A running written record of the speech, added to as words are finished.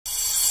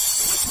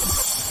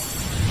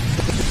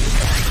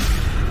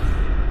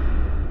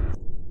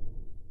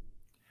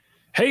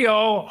Hey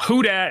y'all,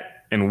 who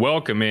dat, and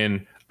welcome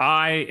in.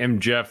 I am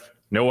Jeff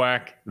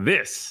Nowak.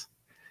 This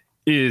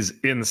is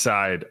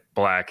Inside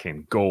Black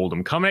and Gold.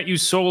 I'm coming at you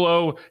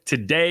solo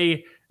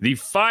today, the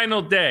final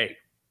day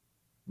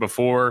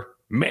before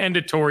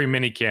mandatory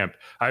minicamp.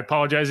 I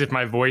apologize if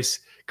my voice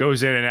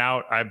goes in and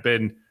out. I've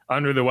been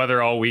under the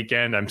weather all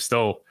weekend. I'm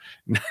still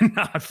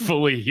not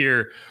fully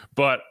here,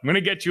 but I'm going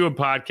to get you a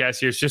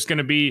podcast here. It's just going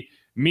to be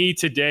me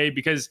today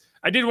because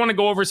I did want to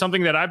go over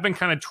something that I've been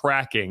kind of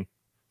tracking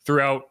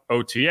throughout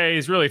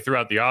OTAs, really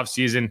throughout the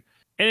offseason.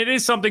 And it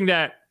is something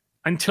that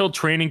until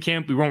training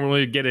camp, we won't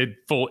really get a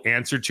full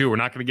answer to. We're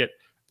not going to get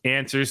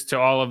answers to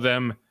all of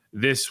them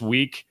this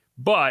week.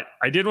 But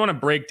I did want to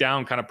break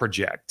down, kind of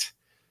project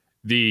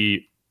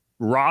the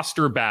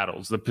roster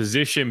battles, the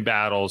position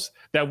battles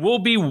that we'll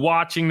be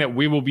watching, that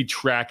we will be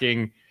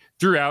tracking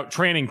throughout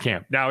training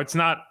camp. Now, it's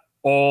not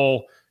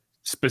all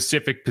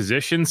specific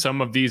positions.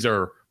 Some of these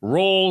are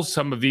roles.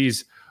 Some of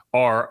these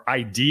are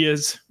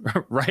ideas,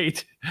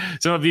 right?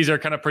 Some of these are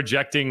kind of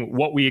projecting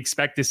what we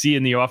expect to see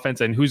in the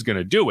offense and who's going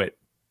to do it.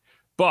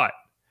 But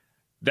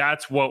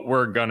that's what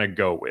we're going to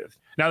go with.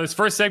 Now, this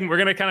first segment, we're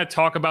going to kind of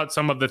talk about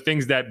some of the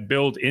things that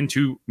build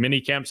into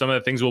minicamp, some of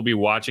the things we'll be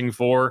watching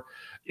for,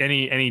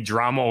 any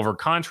drama over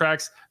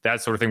contracts, that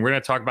sort of thing. We're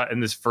going to talk about in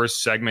this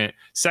first segment.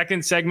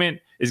 Second segment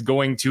is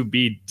going to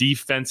be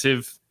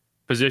defensive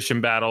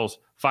position battles.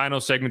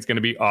 Final segment is going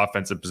to be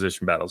offensive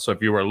position battles. So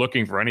if you are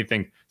looking for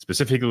anything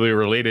specifically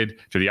related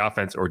to the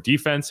offense or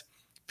defense,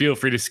 feel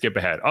free to skip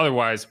ahead.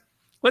 Otherwise,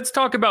 let's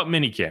talk about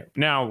minicamp.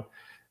 Now,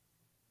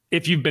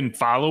 if you've been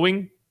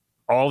following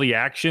all the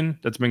action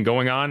that's been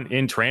going on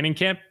in training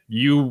camp,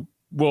 you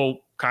will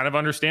kind of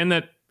understand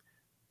that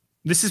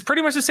this is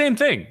pretty much the same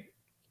thing,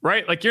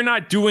 right? Like, you're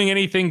not doing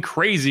anything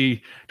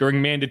crazy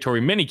during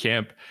mandatory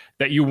minicamp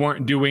that you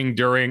weren't doing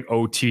during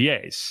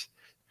OTAs.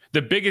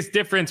 The biggest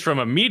difference from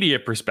a media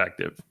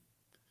perspective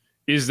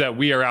is that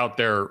we are out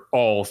there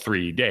all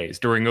 3 days.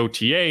 During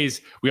OTAs,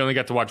 we only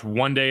got to watch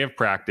 1 day of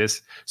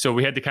practice, so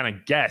we had to kind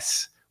of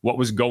guess what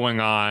was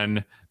going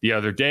on the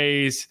other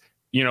days.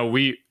 You know,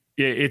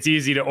 it's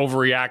easy to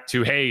overreact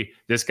to, hey,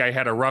 this guy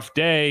had a rough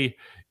day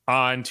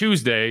on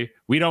Tuesday.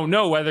 We don't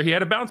know whether he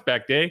had a bounce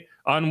back day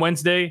on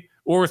Wednesday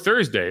or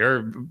Thursday,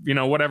 or, you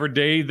know, whatever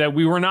day that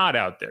we were not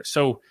out there.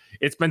 So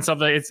it's been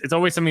something, it's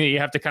always something that you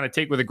have to kind of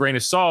take with a grain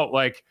of salt.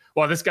 Like,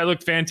 well, this guy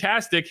looked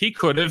fantastic. He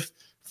could have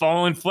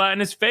fallen flat in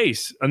his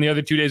face on the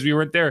other 2 days we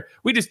weren't there.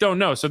 We just don't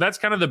know. So that's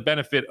kind of the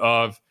benefit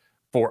of,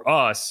 for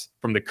us,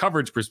 from the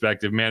coverage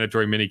perspective,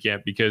 mandatory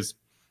minicamp, because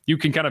you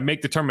can kind of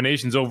make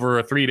determinations over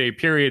a 3-day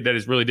period that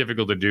is really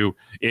difficult to do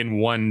in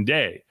 1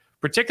 day,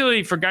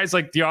 particularly for guys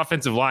like the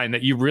offensive line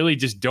that you really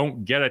just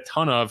don't get a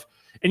ton of.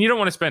 And you don't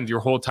want to spend your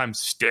whole time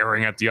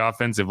staring at the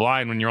offensive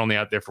line when you're only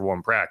out there for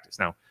one practice.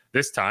 Now,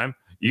 this time,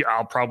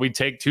 I'll probably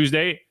take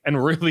Tuesday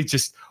and really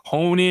just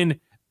hone in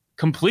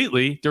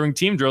completely during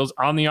team drills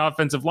on the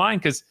offensive line,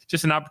 because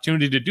just an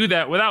opportunity to do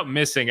that without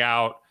missing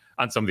out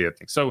on some of the other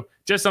things. So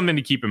just something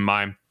to keep in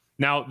mind.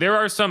 Now, there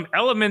are some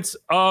elements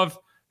of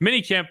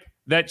minicamp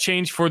that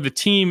change for the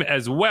team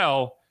as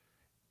well,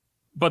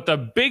 but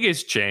the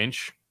biggest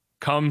change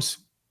comes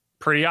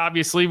pretty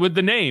obviously with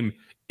the name.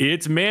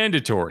 It's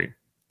mandatory.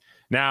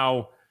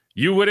 Now,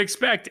 you would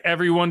expect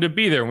everyone to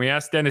be there. When we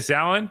asked Dennis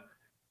Allen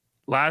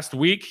last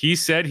week, he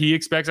said he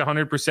expects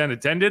 100%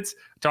 attendance.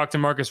 Talked to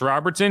Marcus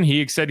Robertson.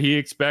 He said he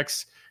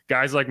expects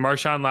guys like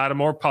Marshon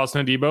Lattimore,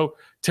 Paulson Adebo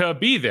to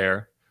be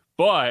there.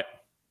 But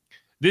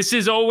this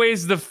is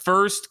always the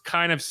first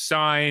kind of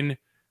sign,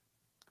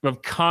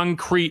 of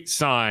concrete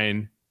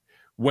sign,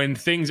 when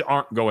things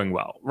aren't going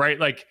well, right?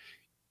 Like,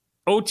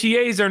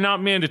 OTAs are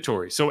not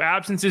mandatory, so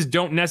absences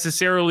don't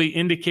necessarily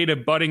indicate a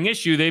budding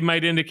issue. They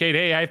might indicate,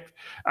 hey,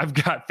 I've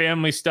got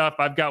family stuff,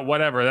 I've got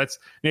whatever. That's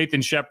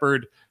Nathan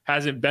Shepard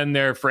hasn't been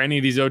there for any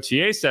of these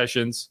OTA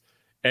sessions,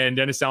 and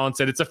Dennis Allen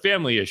said it's a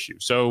family issue.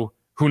 So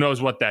who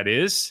knows what that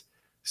is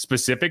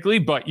specifically,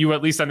 but you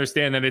at least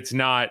understand that it's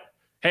not,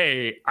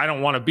 hey, I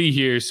don't want to be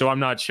here, so I'm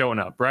not showing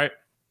up, right?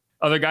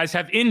 Other guys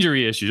have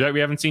injury issues, right? We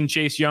haven't seen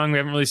Chase Young. We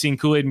haven't really seen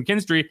Kool-Aid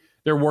McKinstry.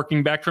 They're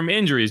working back from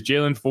injuries.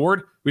 Jalen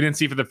Ford, we didn't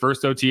see for the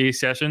first OTA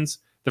sessions,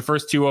 the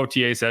first 2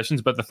 OTA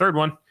sessions, but the third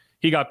one,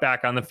 he got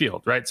back on the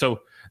field, right? So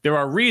there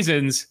are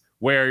reasons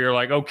where you're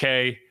like,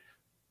 okay,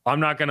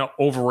 I'm not going to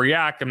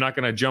overreact. I'm not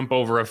going to jump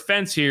over a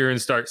fence here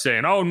and start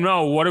saying, oh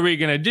no, what are we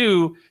going to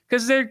do?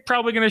 Because they're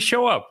probably going to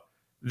show up.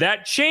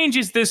 That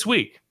changes this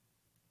week.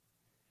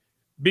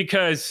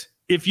 Because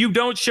if you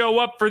don't show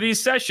up for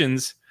these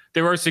sessions,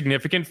 there are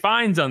significant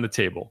fines on the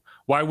table.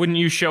 Why wouldn't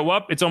you show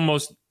up? It's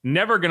almost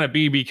never going to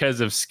be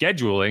because of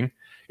scheduling.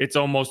 It's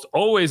almost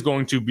always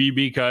going to be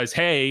because,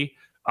 hey,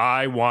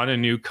 I want a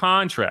new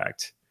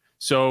contract.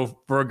 So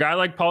for a guy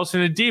like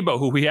Paulson Adebo,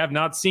 who we have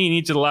not seen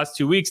each of the last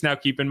 2 weeks, now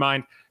keep in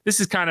mind, this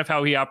is kind of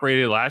how he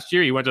operated last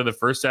year. He went to the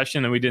first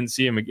session and we didn't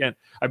see him again.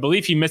 I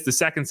believe he missed the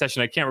second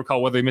session. I can't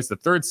recall whether he missed the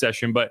third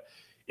session, but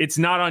it's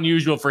not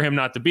unusual for him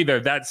not to be there.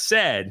 That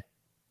said,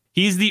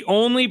 he's the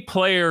only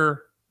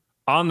player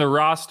on the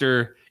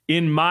roster,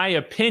 in my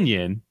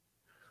opinion,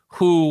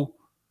 who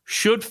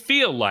should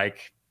feel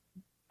like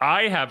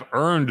I have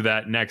earned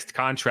that next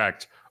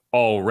contract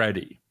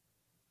already.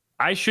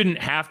 I shouldn't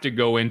have to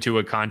go into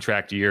a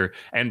contract year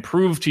and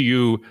prove to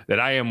you that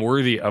I am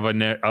worthy of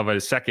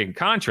a second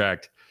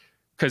contract,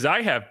 because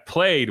I have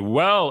played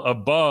well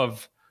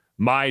above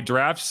my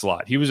draft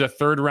slot. He was a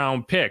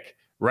third-round pick,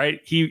 right?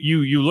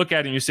 You look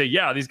at it and you say,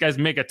 yeah, these guys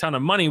make a ton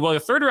of money. Well, a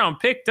third-round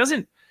pick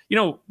doesn't,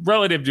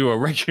 relative to a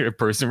regular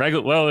person,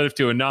 relative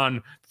to a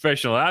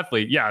non-professional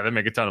athlete, yeah, they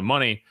make a ton of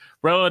money.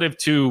 Relative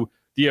to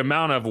the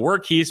amount of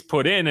work he's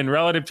put in and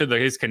relative to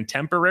his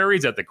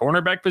contemporaries at the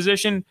cornerback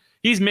position,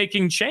 he's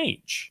making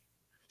change.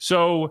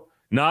 So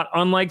not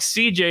unlike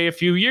CJ a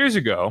few years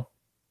ago,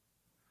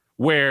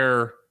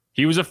 where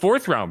he was a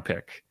fourth-round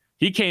pick.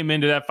 He came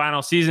into that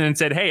final season and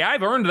said, hey,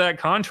 I've earned that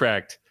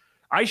contract.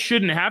 I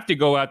shouldn't have to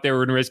go out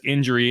there and risk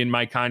injury in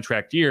my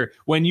contract year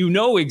when you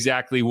know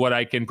exactly what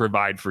I can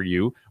provide for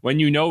you, when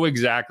you know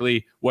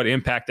exactly what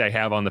impact I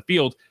have on the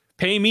field.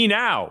 Pay me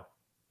now.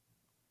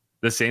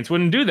 The Saints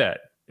wouldn't do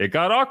that. It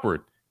got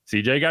awkward.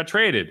 CJ got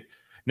traded.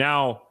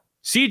 Now,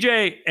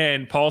 CJ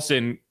and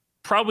Paulson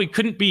probably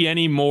couldn't be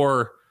any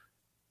more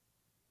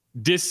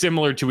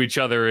dissimilar to each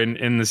other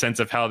in the sense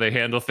of how they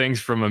handle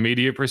things from a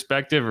media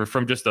perspective or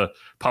from just a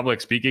public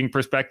speaking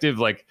perspective.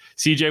 Like,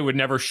 CJ would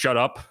never shut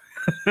up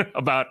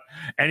about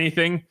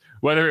anything,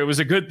 whether it was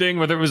a good thing,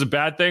 whether it was a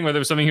bad thing, whether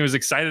it was something he was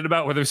excited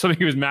about, whether it was something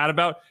he was mad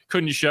about,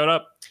 couldn't shut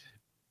up.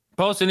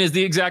 Paulson is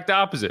the exact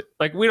opposite.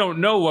 Like, we don't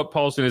know what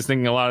Paulson is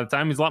thinking a lot of the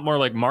time. He's a lot more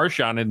like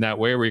Marshon in that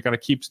way, where he kind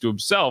of keeps to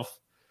himself.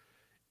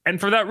 And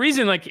for that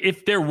reason, like,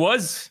 if there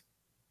was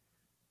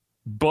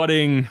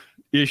budding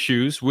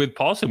issues with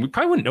Paulson, we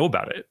probably wouldn't know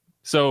about it.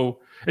 So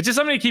it's just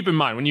something to keep in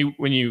mind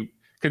when you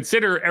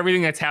consider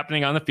everything that's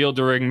happening on the field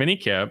during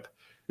minicamp.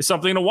 It's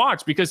something to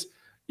watch, because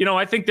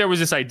I think there was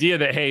this idea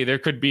that, hey, there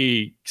could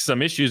be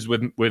some issues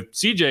with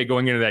CJ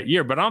going into that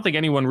year, but I don't think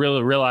anyone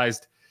really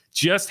realized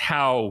just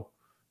how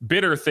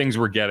bitter things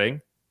were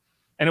getting.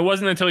 And it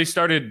wasn't until he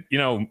started,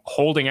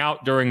 holding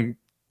out during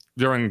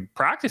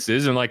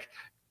practices and like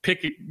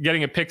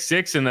getting a pick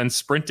six and then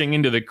sprinting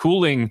into the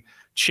cooling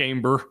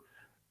chamber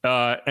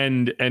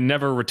and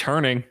never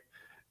returning,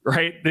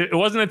 right? It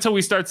wasn't until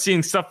we start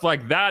seeing stuff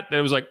like that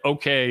it was like,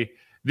 okay,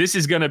 this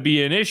is going to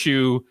be an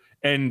issue,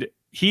 and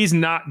he's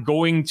not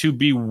going to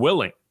be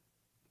willing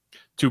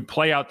to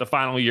play out the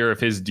final year of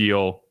his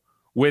deal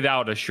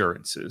without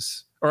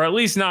assurances, or at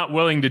least not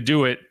willing to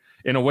do it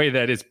in a way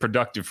that is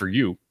productive for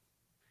you,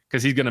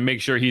 because he's going to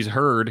make sure he's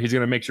heard. He's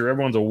going to make sure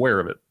everyone's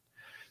aware of it.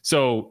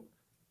 So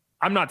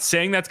I'm not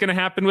saying that's going to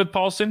happen with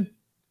Paulson,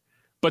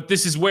 but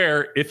this is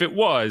where, if it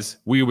was,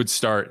 we would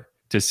start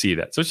to see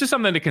that. So it's just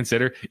something to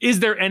consider. Is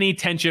there any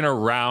tension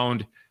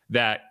around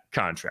that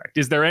contract?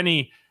 Is there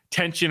any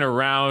tension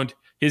around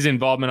his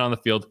involvement on the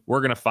field? We're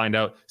going to find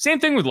out. Same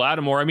thing with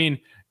Lattimore. I mean,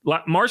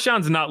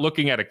 Marshon's not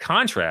looking at a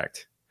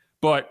contract,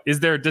 but does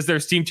there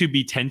seem to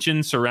be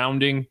tension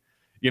surrounding,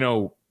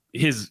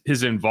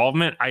 his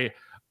involvement?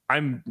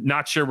 I'm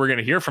not sure we're going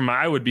to hear from him.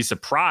 I would be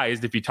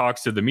surprised if he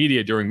talks to the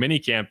media during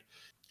minicamp.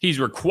 He's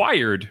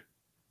required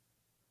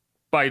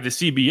by the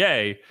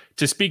CBA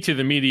to speak to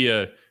the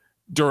media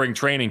during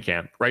training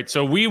camp, right?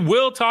 So we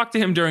will talk to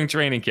him during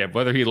training camp,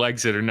 whether he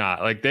likes it or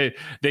not. Like,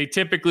 they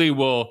typically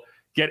will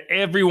get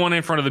everyone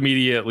in front of the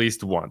media at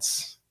least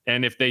once.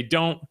 And if they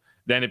don't,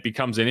 then it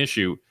becomes an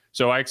issue.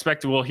 So I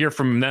expect we'll hear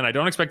from him then. I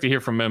don't expect to hear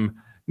from him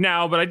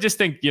now, but I just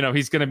think,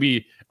 he's going to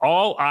be,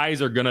 all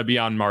eyes are going to be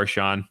on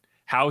Marshon,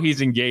 how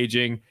he's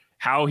engaging,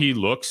 how he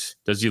looks.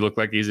 Does he look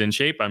like he's in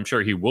shape? I'm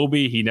sure he will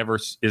be. He never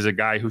is a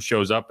guy who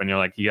shows up and you're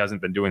like, he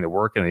hasn't been doing the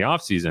work in the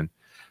offseason.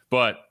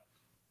 But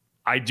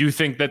I do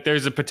think that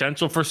there's a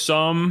potential for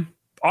some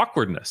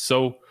awkwardness.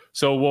 So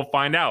we'll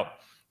find out.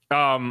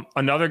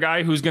 Another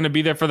guy who's going to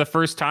be there for the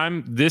first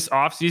time this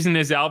offseason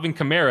is Alvin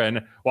Kamara.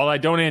 And while I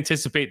don't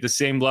anticipate the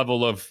same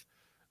level of,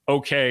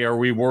 okay, are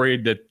we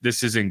worried that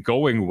this isn't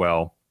going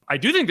well, I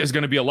do think there's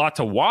going to be a lot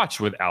to watch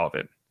with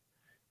Alvin,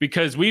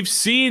 because we've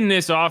seen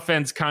this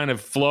offense kind of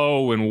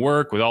flow and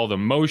work with all the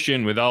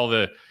motion, with all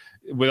the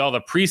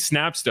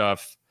pre-snap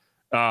stuff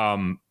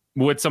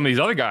with some of these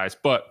other guys.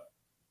 But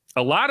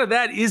a lot of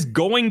that is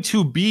going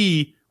to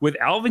be with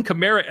Alvin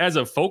Kamara as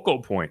a focal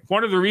point.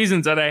 One of the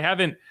reasons that I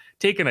haven't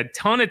taken a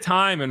ton of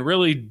time and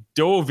really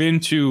dove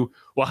into,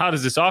 well, how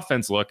does this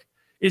offense look,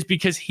 is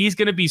because he's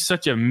going to be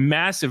such a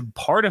massive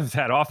part of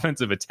that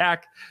offensive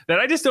attack that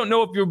I just don't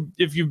know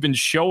if you've been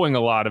showing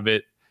a lot of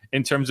it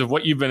in terms of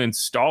what you've been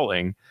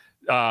installing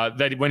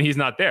that when he's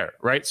not there,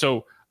 right?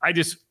 So I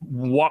just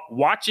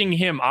watching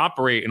him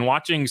operate and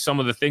watching some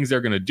of the things they're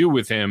going to do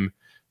with him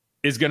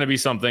is going to be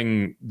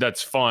something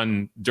that's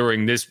fun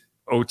during this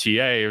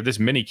OTA or this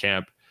mini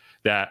camp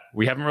that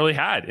we haven't really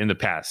had in the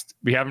past.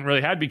 We haven't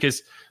really had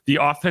because the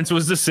offense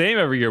was the same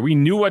every year. We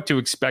knew what to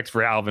expect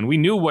for Alvin. We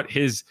knew what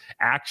his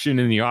action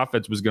in the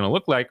offense was going to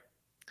look like.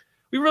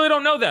 We really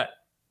don't know that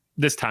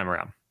this time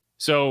around.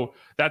 So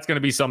that's going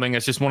to be something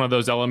that's just one of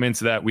those elements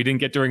that we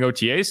didn't get during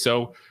OTA.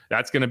 So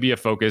that's going to be a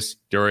focus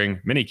during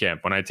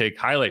minicamp. When I take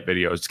highlight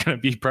videos, it's going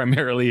to be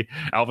primarily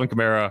Alvin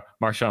Kamara,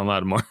 Marshon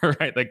Lattimore,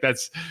 right? Like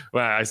that's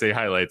why I say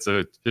highlights.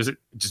 So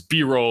just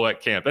B-roll at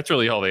camp. That's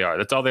really all they are.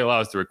 That's all they allow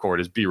us to record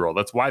is B-roll.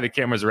 That's why the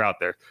cameras are out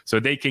there. So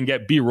they can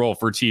get B-roll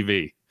for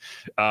TV.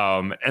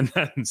 And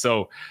then,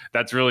 so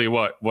that's really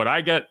what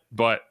I get,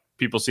 but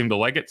people seem to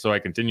like it. So I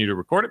continue to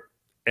record it,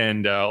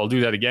 and I'll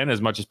do that again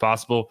as much as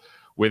possible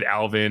with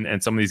Alvin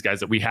and some of these guys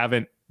that we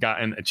haven't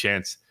gotten a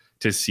chance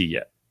to see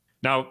yet.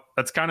 Now,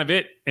 that's kind of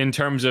it in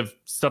terms of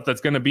stuff that's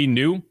going to be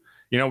new.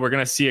 You know, we're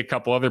going to see a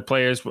couple other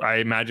players. I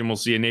imagine we'll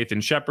see a Nathan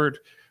Shepard,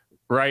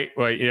 right?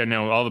 Well, you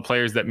know, all the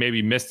players that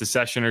maybe missed a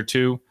session or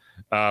two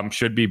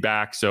should be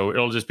back. So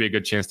it'll just be a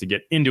good chance to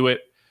get into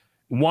it.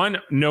 One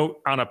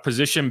note on a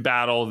position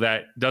battle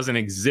that doesn't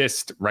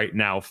exist right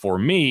now for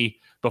me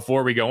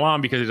before we go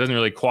on, because it doesn't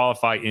really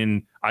qualify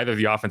in either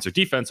the offense or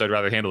defense, so I'd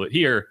rather handle it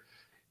here.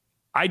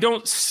 I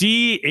don't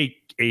see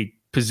a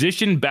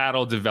position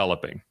battle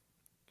developing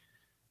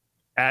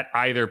at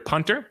either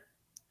punter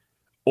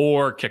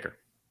or kicker.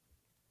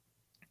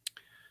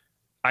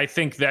 I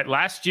think that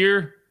last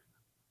year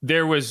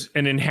there was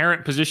an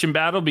inherent position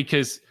battle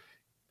because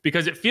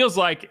it feels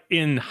like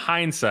in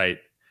hindsight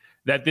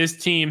that this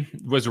team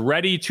was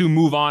ready to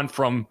move on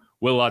from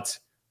Will Lutz,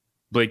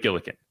 Blake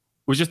Gillikin. It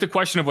was just a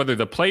question of whether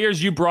the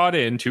players you brought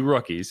in, 2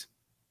 rookies,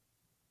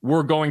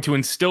 were going to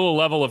instill a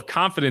level of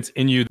confidence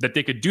in you that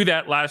they could do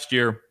that last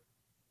year,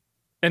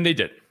 and they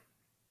did.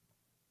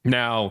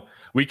 Now,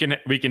 we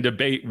can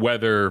debate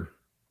whether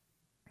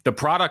the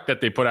product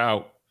that they put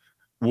out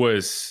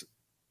was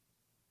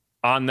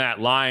on that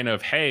line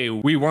of, hey,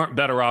 we weren't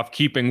better off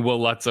keeping Will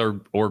Lutz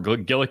or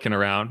Gillikin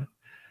around.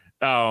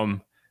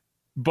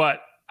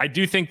 But I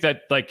do think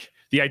that, like,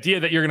 the idea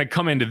that you're going to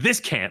come into this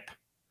camp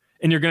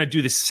and you're going to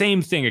do the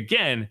same thing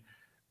again,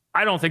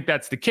 I don't think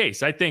that's the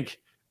case. I think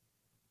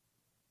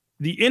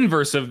the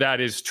inverse of that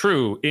is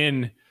true.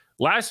 In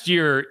last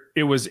year,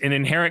 it was an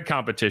inherent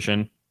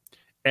competition,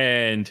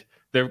 and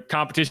the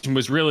competition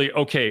was really,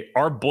 okay,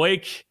 are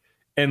Blake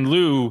and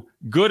Lou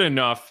good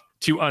enough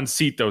to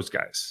unseat those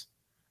guys,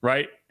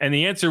 right? And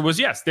the answer was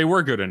yes, they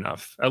were good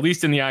enough, at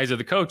least in the eyes of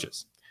the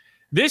coaches.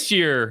 This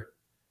year,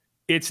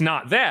 it's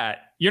not that.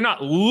 You're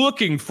not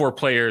looking for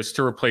players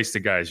to replace the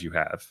guys you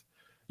have.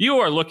 You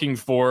are looking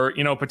for,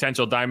 you know,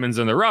 potential diamonds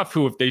in the rough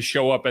who, if they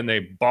show up and they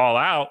ball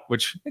out,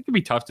 which it can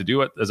be tough to do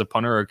it as a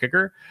punter or a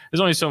kicker,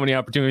 there's only so many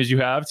opportunities you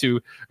have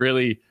to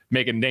really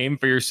make a name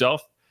for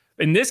yourself.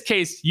 In this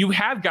case, you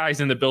have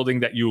guys in the building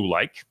that you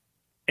like,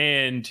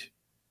 and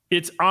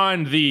it's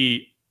on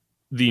the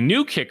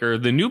new kicker,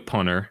 the new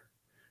punter,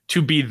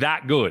 to be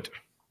that good.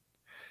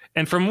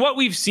 And from what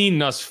we've seen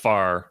thus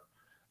far,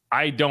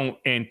 I don't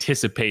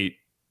anticipate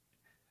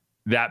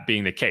that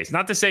being the case.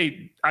 Not to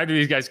say either of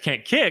these guys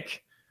can't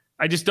kick.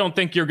 I just don't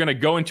think you're going to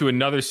go into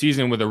another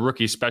season with a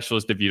rookie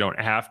specialist if you don't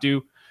have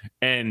to.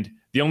 And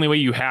the only way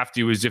you have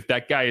to is if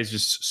that guy is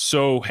just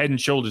so head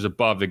and shoulders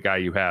above the guy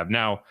you have.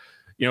 Now,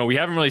 you know, we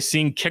haven't really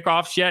seen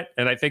kickoffs yet.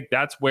 And I think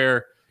that's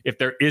where, if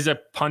there is a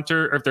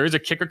punter or if there is a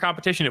kicker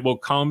competition, it will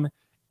come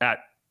at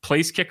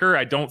place kicker.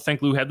 I don't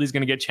think Lou Hedley's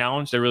going to get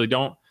challenged. I really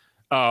don't.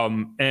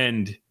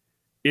 And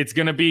it's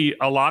going to be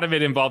a lot of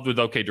it involved with,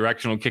 okay,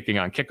 directional kicking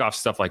on kickoff,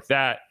 stuff like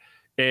that.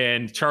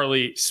 And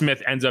Charlie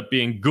Smith ends up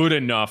being good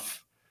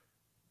enough,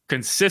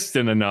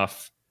 consistent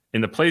enough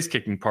in the place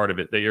kicking part of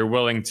it that you're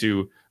willing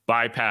to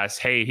bypass,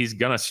 hey, he's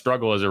going to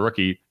struggle as a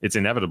rookie. It's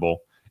inevitable,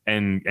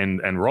 and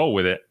roll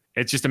with it.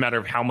 It's just a matter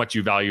of how much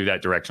you value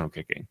that directional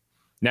kicking.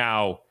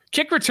 Now,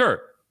 kick return,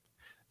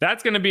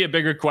 that's going to be a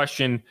bigger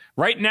question.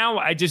 Right now,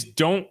 I just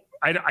don't,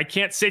 I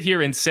can't sit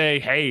here and say,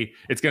 hey,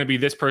 it's going to be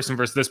this person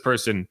versus this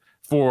person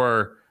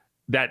for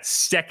that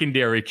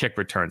secondary kick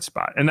return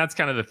spot. And that's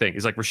kind of the thing.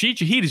 It's like Rashid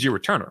Shaheed is your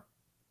returner.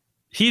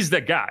 He's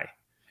the guy.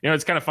 You know,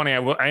 it's kind of funny.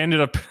 I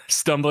ended up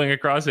stumbling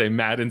across a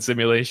Madden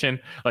simulation,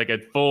 like a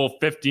full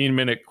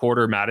 15-minute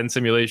quarter Madden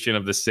simulation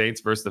of the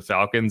Saints versus the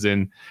Falcons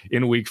in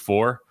week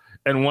 4.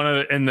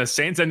 And the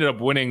Saints ended up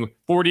winning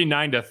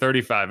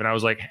 49-35. And I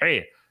was like,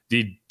 hey,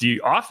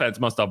 the offense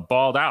must have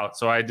balled out.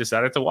 So I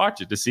decided to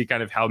watch it to see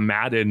kind of how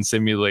Madden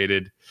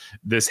simulated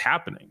this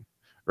happening,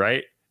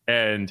 right?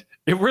 And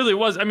it really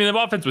was. I mean,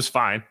 the offense was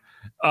fine,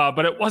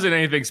 but it wasn't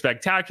anything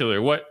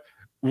spectacular. What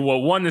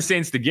won the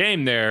Saints the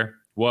game there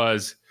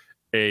was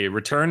a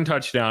return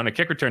touchdown, a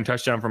kick return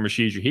touchdown from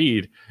Rashid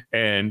Shaheed,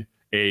 and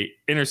a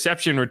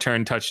interception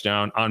return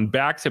touchdown on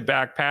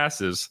back-to-back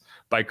passes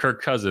by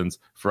Kirk Cousins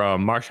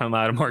from Marshon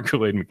Lattimore and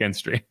Kool-Aid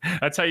McKinstry.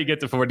 That's how you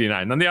get to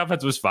 49. Then the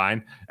offense was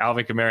fine.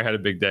 Alvin Kamara had a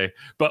big day.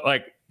 But,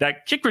 like,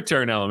 that kick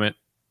return element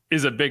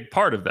is a big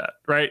part of that,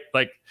 right?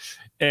 Like,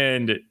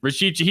 and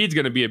Rashid Shaheed's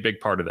going to be a big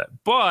part of that.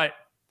 But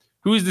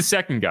who's the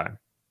second guy?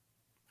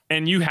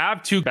 And you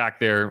have 2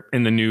 back there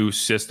in the new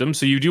system.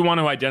 So you do want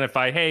to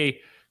identify, hey,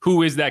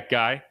 who is that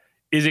guy?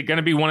 Is it going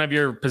to be one of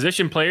your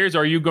position players? Or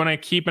are you going to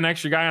keep an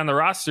extra guy on the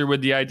roster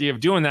with the idea of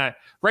doing that?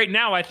 Right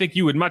now, I think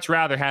you would much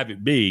rather have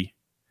it be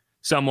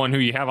someone who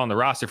you have on the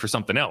roster for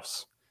something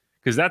else.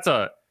 Because that's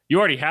you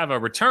already have a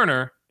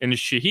returner in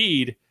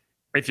Shaheed.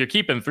 If you're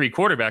keeping 3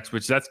 quarterbacks,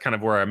 which that's kind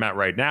of where I'm at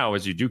right now,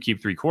 is you do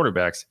keep 3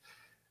 quarterbacks,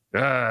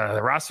 the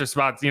roster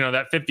spots,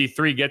 that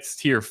 53 gets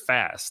here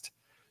fast.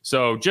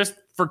 So just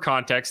for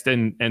context,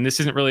 and this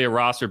isn't really a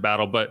roster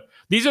battle, but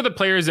these are the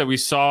players that we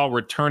saw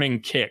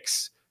returning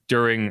kicks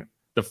during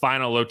the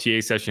final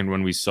OTA session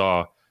when we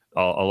saw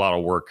a lot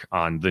of work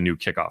on the new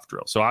kickoff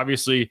drill. So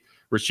obviously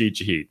Rashid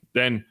Shaheed,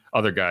 then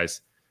other guys,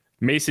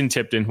 Mason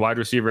Tipton, wide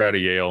receiver out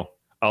of Yale,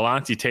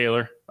 Alontae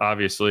Taylor,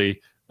 obviously,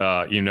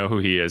 you know who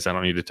he is. I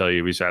don't need to tell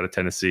you. He's out of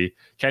Tennessee.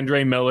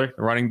 Kendre Miller,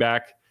 running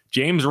back.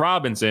 James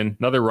Robinson,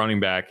 another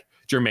running back.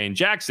 Jermaine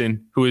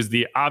Jackson, who is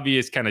the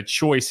obvious kind of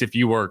choice if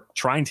you were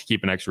trying to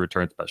keep an extra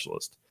return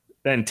specialist.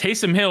 Then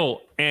Taysom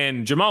Hill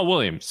and Jamal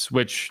Williams,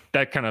 which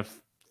that kind of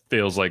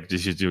feels like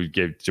you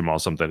give Jamal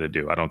something to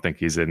do. I don't think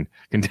he's in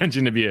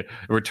contention to be a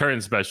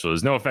return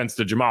specialist. No offense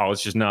to Jamal.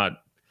 It's just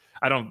not.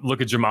 I don't look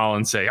at Jamal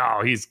and say,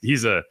 oh, he's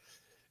he's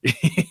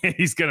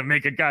going to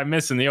make a guy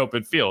miss in the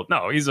open field.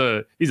 No, he's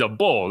a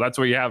bull. That's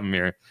where you have him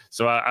here.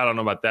 So I don't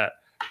know about that.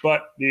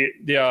 But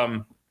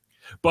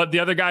the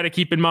other guy to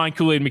keep in mind,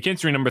 Kool-Aid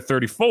McKinstry, number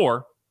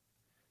 34,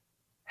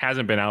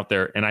 hasn't been out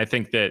there. And I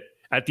think that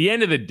at the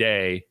end of the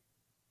day,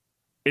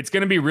 it's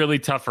going to be really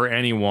tough for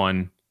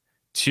anyone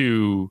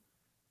to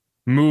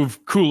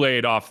move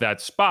Kool-Aid off that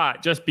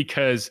spot just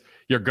because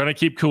you're going to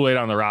keep Kool-Aid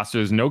on the roster.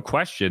 There's no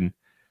question.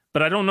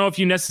 But I don't know if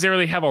you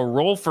necessarily have a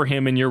role for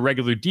him in your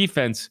regular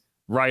defense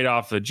right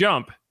off the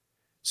jump.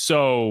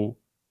 So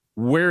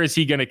where is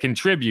he going to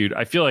contribute?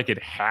 I feel like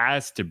it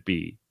has to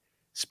be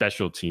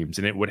special teams,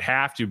 and it would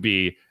have to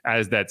be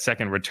as that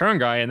second return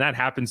guy, and that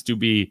happens to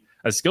be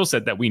a skill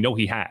set that we know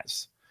he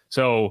has.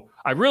 So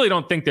I really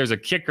don't think there's a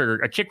kick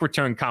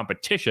return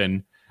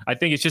competition. I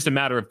think it's just a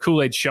matter of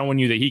Kool-Aid showing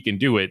you that he can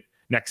do it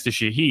next to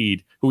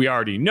Shaheed, who we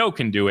already know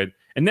can do it.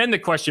 And then the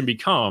question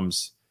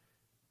becomes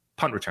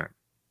punt return.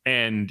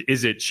 And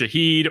is it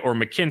Shaheed or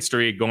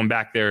McKinstry going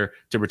back there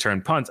to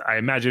return punts? I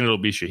imagine it'll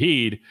be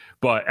Shaheed,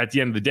 but at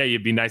the end of the day,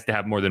 it'd be nice to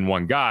have more than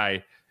one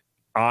guy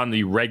on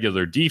the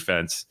regular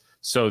defense,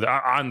 so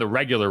on the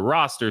regular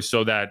roster,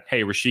 so that,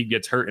 hey, Rashid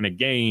gets hurt in a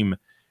game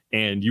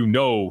and you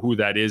know who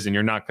that is and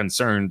you're not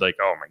concerned like,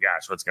 oh my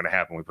gosh, what's going to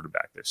happen when we put it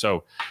back there?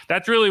 So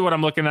that's really what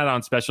I'm looking at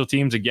on special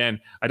teams. Again,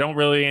 I don't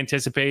really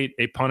anticipate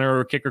a punter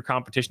or kicker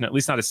competition, at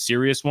least not a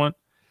serious one.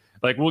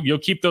 Like, well, you'll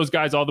keep those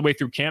guys all the way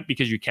through camp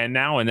because you can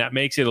now, and that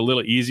makes it a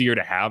little easier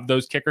to have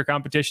those kicker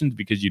competitions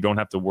because you don't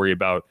have to worry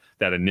about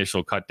that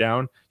initial cut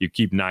down. You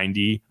keep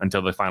 90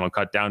 until the final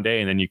cut down day,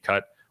 and then you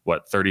cut,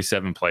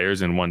 37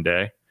 players in one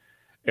day,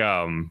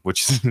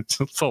 which is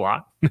it's a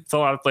lot. It's a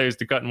lot of players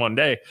to cut in one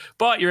day,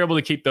 but you're able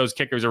to keep those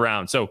kickers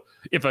around. So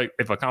if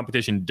a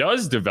competition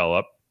does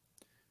develop,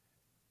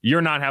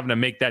 you're not having to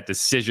make that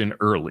decision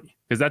early.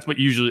 Because that's what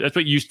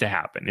used to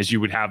happen is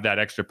you would have that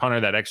extra punter,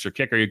 that extra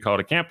kicker, you'd call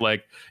it a camp leg,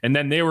 and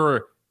then they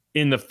were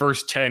in the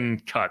first 10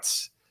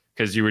 cuts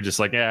because you were just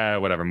like, yeah,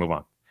 whatever, move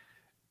on.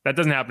 That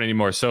doesn't happen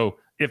anymore. So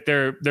if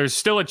there's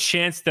still a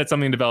chance that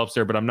something develops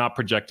there, but I'm not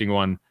projecting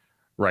one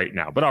right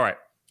now. But all right,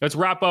 let's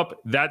wrap up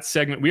that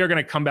segment. We are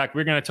going to come back.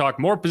 We're going to talk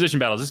more position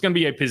battles. This is going to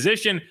be a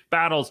position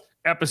battles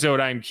episode.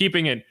 I'm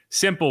keeping it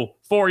simple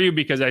for you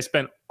because I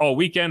spent all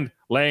weekend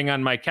laying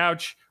on my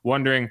couch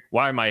wondering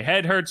why my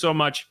head hurt so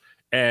much.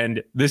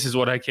 And this is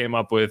what I came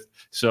up with.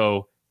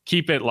 So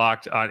keep it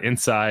locked on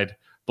Inside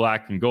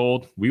Black and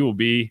Gold. We will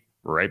be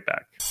right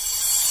back.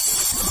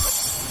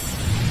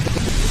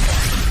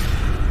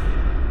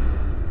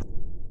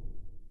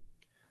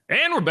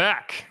 And we're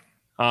back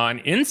on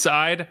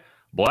Inside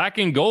Black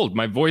and Gold.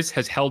 My voice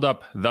has held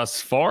up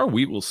thus far.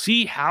 We will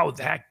see how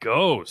that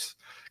goes.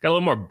 Got a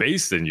little more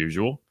bass than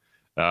usual.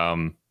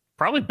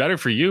 Probably better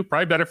for you.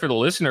 Probably better for the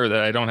listener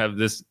that I don't have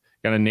this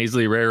kind of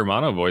nasally Ray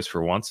Romano voice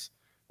for once.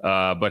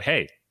 But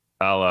hey,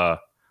 I'll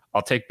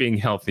take being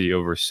healthy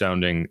over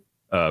sounding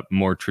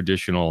more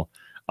traditional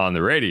on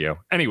the radio.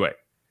 Anyway,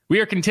 we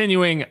are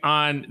continuing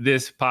on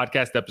this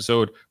podcast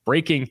episode,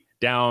 breaking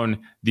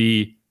down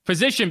the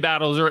position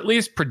battles, or at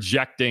least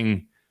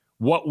projecting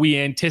what we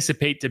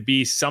anticipate to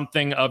be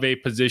something of a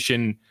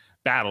position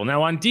battle.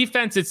 Now, on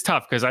defense, it's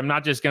tough because I'm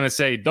not just going to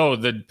say, oh,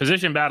 the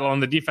position battle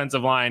on the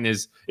defensive line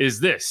is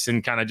this,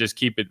 and kind of just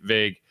keep it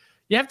vague.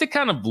 You have to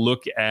kind of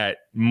look at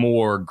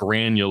more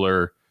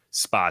granular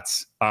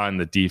spots on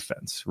the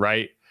defense,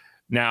 right?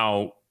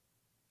 Now,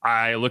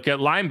 I look at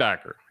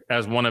linebacker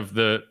as one of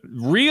the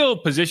real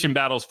position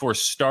battles for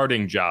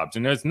starting jobs.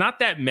 And there's not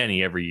that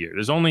many every year.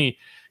 There's only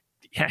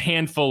a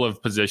handful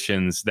of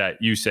positions that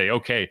you say,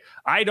 okay,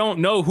 I don't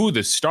know who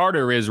the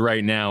starter is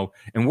right now,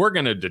 and we're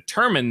going to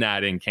determine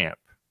that in camp,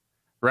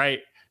 right?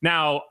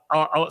 Now,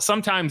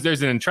 sometimes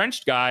there's an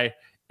entrenched guy,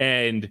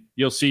 and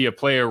you'll see a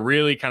player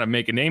really kind of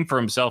make a name for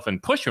himself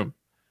and push him.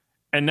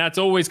 And that's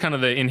always kind of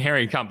the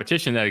inherent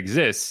competition that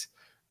exists.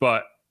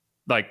 But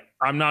like,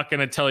 I'm not going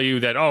to tell you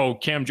that, oh,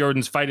 Cam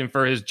Jordan's fighting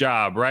for his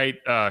job, right?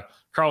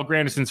 Carl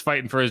Granderson's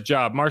fighting for his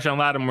job. Marshon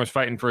Lattimore's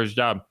fighting for his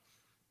job.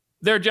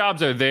 Their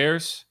jobs are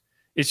theirs.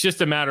 It's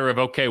just a matter of,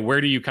 okay, where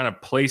do you kind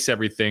of place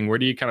everything? Where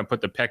do you kind of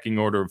put the pecking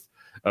order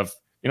of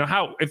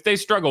how if they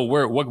struggle,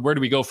 where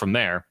do we go from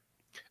there?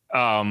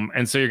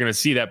 And so you're going to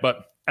see that.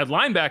 But at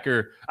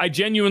linebacker, I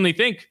genuinely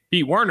think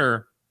Pete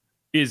Werner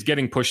is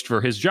getting pushed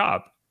for his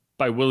job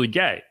by Willie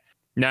Gay.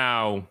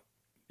 Now,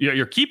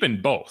 you're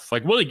keeping both.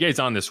 Like, Willie Gay's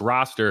on this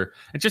roster.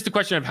 It's just a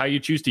question of how you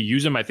choose to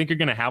use him. I think you're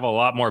going to have a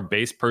lot more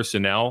base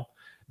personnel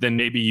than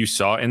maybe you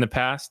saw in the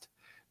past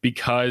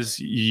because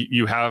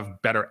you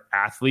have better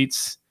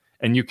athletes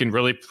and you can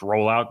really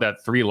roll out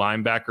that 3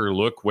 linebacker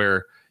look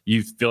where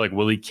you feel like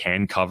Willie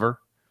can cover.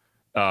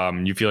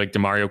 You feel like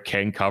DeMario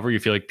can cover. You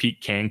feel like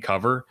Pete can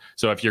cover.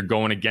 So if you're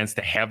going against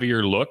a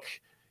heavier look,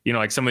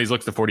 like some of these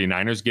looks the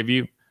 49ers give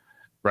you,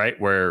 right?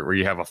 Where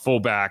you have a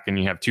fullback and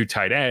you have 2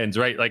 tight ends,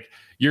 right? Like,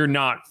 you're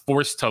not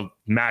forced to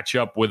match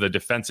up with a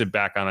defensive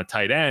back on a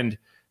tight end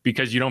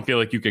because you don't feel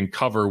like you can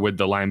cover with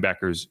the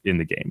linebackers in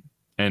the game.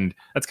 And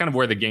that's kind of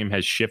where the game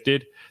has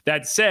shifted.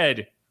 That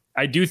said,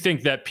 I do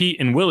think that Pete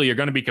and Willie are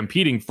going to be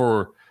competing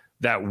for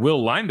that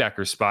will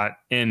linebacker spot.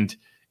 And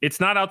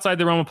it's not outside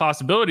the realm of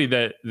possibility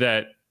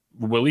that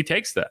Willie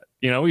takes that.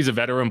 He's a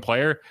veteran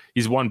player.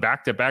 He's won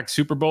back-to-back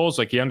Super Bowls.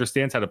 Like, he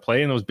understands how to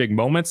play in those big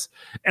moments.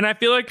 And I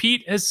feel like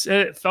Pete has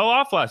fell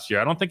off last year.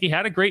 I don't think he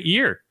had a great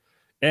year.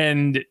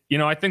 And,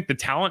 I think the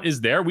talent is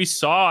there. We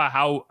saw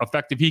how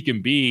effective he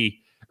can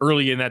be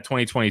early in that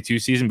 2022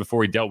 season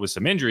before he dealt with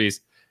some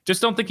injuries.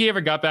 Just don't think he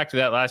ever got back to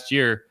that last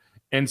year.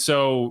 And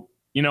so,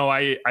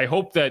 I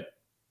hope that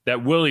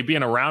Willie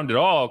being around at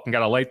all can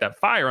kind of light that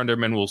fire under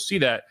him, and we'll see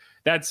that.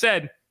 That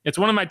said, it's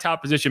one of my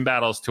top position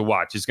battles to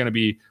watch. It's going to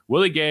be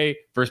Willie Gay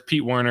versus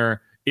Pete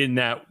Werner in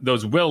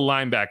those will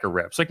linebacker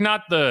reps. Like,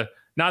 not the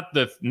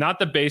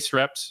base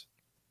reps,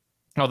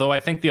 although I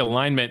think the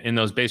alignment in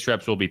those base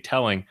reps will be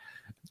telling.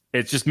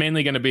 It's just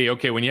mainly going to be,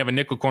 okay, when you have a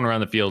nickel corner on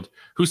the field,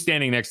 who's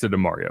standing next to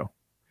DeMario,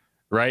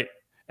 right?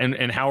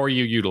 And how are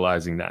you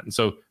utilizing that? And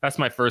so that's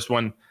my first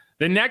one.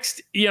 The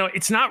next,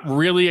 it's not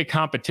really a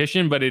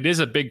competition, but it is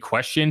a big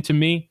question to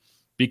me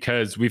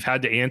because we've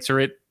had to answer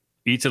it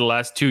each of the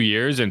last 2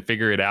 years and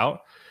figure it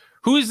out.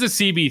 Who is the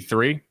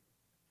CB3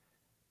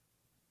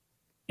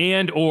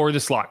 and or the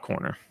slot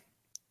corner,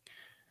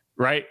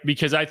 right?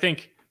 Because I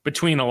think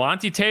between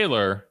Alontae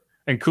Taylor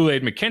and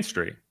Kool-Aid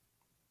McKinstry,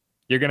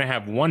 you're going to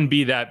have one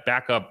be that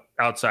backup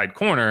outside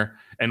corner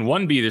and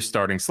one be the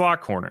starting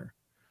slot corner.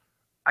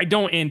 I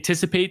don't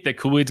anticipate that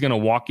Kool-Aid's going to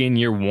walk in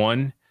year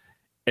one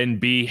and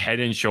be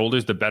head and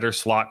shoulders the better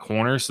slot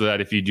corner, so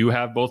that if you do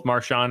have both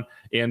Marshon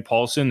and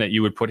Paulson, that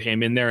you would put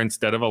him in there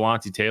instead of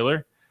Alontae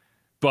Taylor.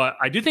 But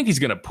I do think he's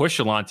going to push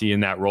Alontae in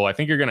that role. I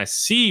think you're going to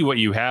see what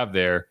you have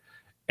there.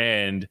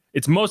 And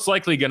it's most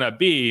likely going to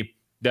be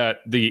that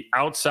the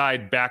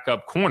outside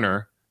backup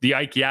corner, the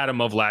Ike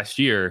Yadam of last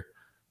year,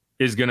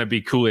 is going to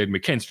be Kool-Aid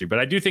McKinstry. But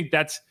I do think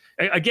that's,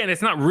 again,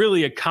 it's not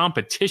really a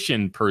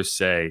competition per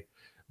se,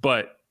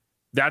 but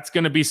that's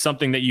going to be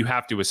something that you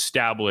have to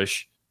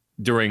establish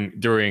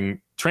during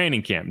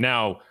training camp.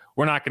 Now,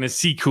 we're not going to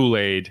see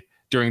Kool-Aid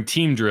during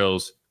team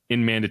drills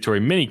in mandatory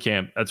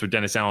minicamp. That's what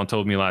Dennis Allen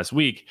told me last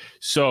week.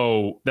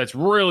 So that's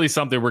really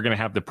something we're going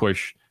to have to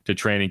push to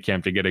training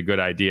camp to get a good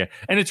idea.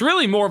 And it's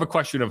really more of a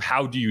question of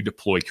how do you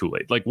deploy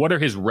Kool-Aid? Like, what are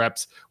his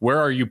reps? Where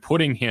are you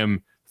putting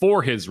him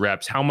for his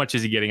reps? How much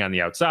is he getting on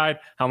the outside?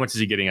 How much is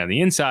he getting on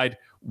the inside?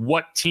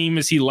 What team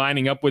is he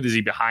lining up with? Is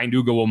he behind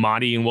Ugo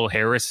Amadi and Will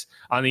Harris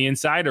on the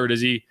inside, or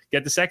does he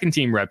get the second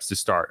team reps to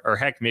start? Or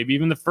heck, maybe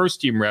even the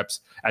first team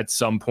reps at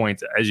some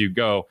point as you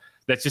go.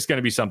 That's just going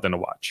to be something to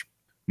watch.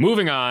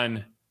 Moving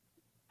on,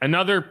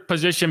 another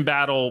position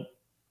battle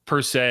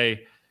per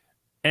se.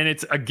 And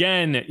it's,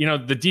 again,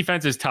 the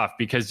defense is tough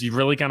because you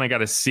really kind of got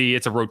to see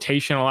it's a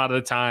rotation a lot of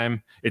the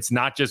time. It's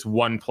not just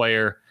one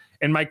player.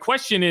 And my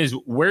question is,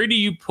 where do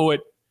you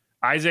put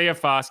Isaiah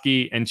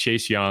Foskey and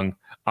Chase Young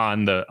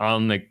on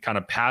the kind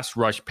of pass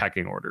rush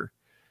pecking order?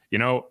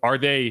 Are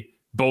they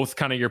both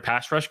kind of your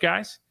pass rush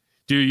guys?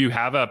 Do you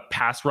have a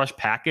pass rush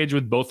package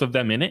with both of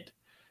them in it?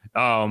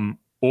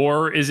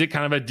 Or is it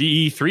kind of a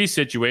DE3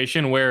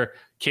 situation where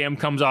Cam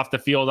comes off the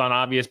field on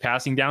obvious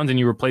passing downs and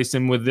you replace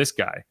him with this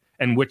guy?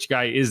 And which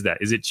guy is that?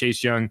 Is it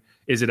Chase Young?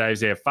 Is it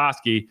Isaiah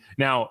Foskey?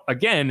 Now,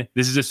 again,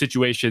 this is a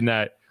situation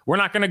that we're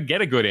not going to get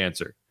a good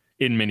answer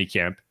in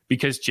minicamp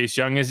because Chase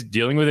Young is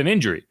dealing with an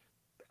injury.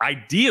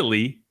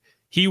 Ideally,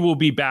 he will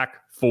be back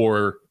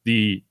for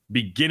the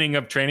beginning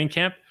of training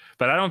camp,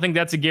 but I don't think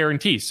that's a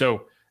guarantee.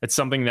 So it's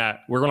something that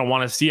we're going to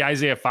want to see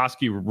Isaiah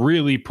Foskey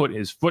really put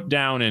his foot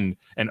down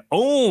and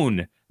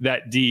own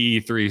that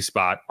DE3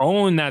 spot,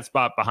 own that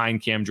spot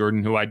behind Cam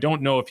Jordan, who I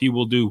don't know if he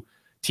will do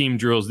team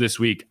drills this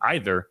week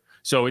either.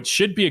 So it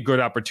should be a good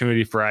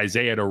opportunity for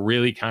Isaiah to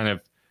really kind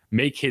of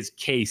make his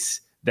case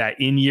that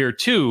in year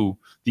two,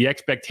 the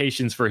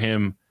expectations for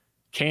him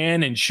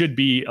can and should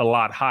be a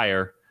lot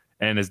higher.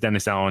 And as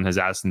Dennis Allen has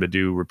asked him to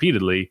do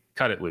repeatedly,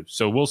 cut it loose.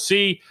 So we'll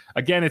see.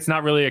 Again, it's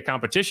not really a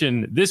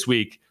competition this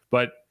week,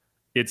 but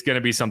it's going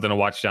to be something to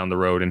watch down the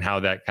road and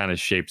how that kind of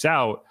shapes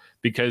out,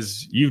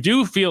 because you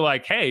do feel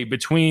like, hey,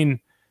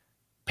 between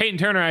Peyton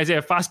Turner,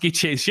 Isaiah Foskey,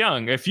 Chase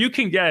Young, if you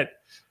can get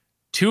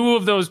two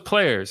of those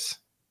players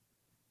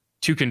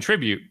to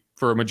contribute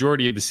for a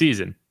majority of the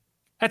season,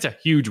 That's a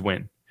huge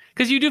win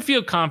because you do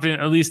feel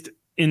confident, at least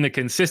in the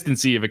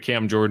consistency of a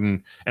Cam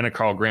Jordan and a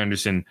Carl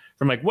Granderson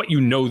from like what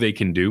you know they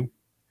can do.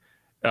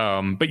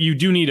 But you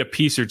do need a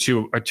piece or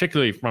two,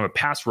 particularly from a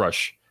pass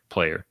rush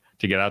player,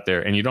 to get out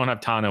there. And you don't have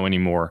Tano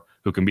anymore,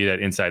 who can be that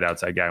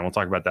inside-outside guy. And we'll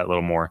talk about that a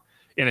little more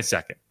in a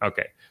second.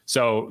 Okay,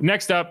 so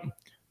next up,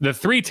 the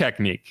 3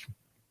 technique.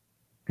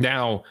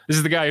 Now, this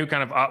is the guy who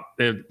kind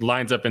of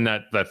lines up in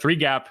that 3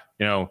 gap,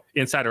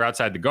 inside or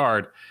outside the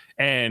guard.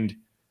 And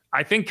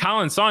I think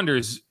Colin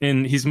Saunders,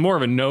 he's more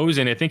of a nose,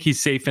 and I think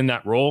he's safe in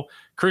that role.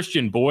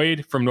 Christian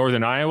Boyd from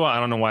Northern Iowa, I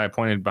don't know why I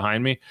pointed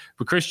behind me,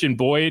 but Christian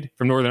Boyd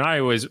from Northern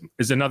Iowa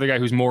is another guy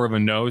who's more of a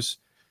nose.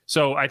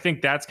 So I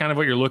think that's kind of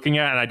what you're looking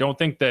at, and I don't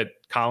think that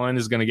Colin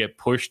is going to get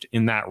pushed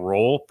in that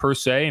role per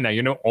se. Now,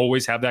 you don't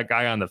always have that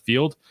guy on the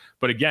field,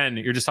 but again,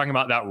 you're just talking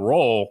about that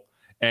role,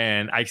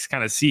 and I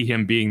kind of see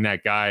him being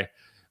that guy.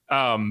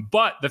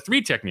 But the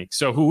 3 technique,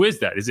 so who is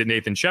that? Is it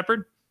Nathan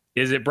Shepard?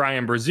 Is it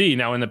Bryan Bresee?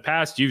 Now, in the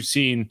past, you've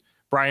seen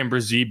Bryan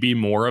Bresee be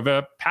more of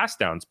a pass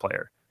downs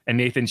player and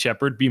Nathan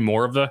Shepard be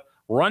more of the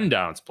run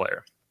downs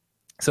player.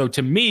 So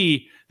to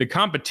me, the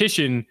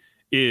competition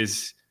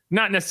is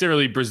not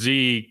necessarily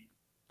Bresee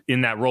in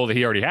that role that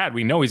he already had.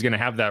 We know he's going to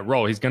have that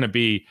role. He's going to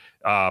be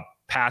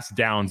pass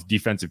downs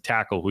defensive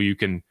tackle who you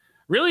can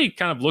really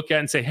kind of look at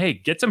and say, hey,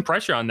 get some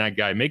pressure on that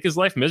guy, make his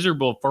life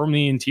miserable from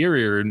the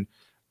interior. And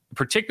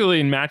particularly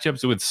in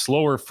matchups with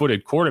slower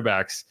footed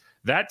quarterbacks,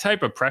 that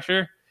type of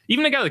pressure,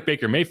 even a guy like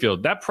Baker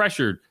Mayfield, that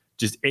pressure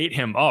just ate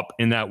him up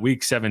in that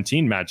week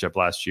 17 matchup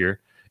last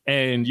year.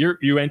 And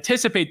you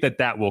anticipate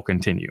that will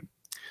continue.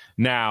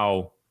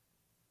 Now,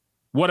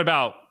 what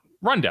about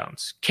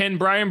rundowns? Can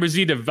Bryan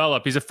Bresee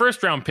develop? He's a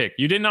first-round pick.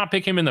 You did not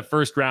pick him in the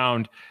first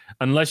round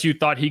unless you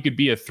thought he could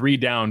be a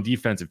 3-down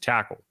defensive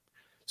tackle.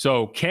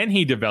 So can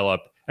he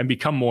develop and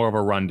become more of a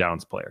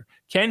rundowns player?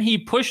 Can he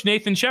push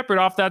Nathan Shepard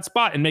off that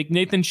spot and make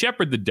Nathan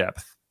Shepard the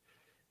depth?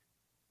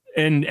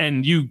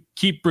 And you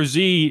keep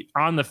Bresee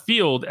on the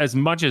field as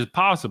much as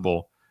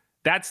possible.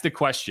 That's the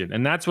question.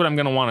 And that's what I'm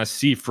going to want to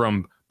see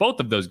from both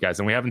of those guys.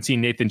 And we haven't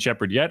seen Nathan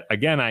Shepard yet.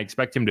 Again, I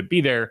expect him to be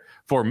there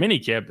for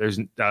minicamp.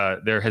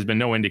 There has been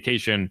no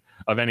indication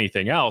of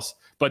anything else.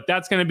 But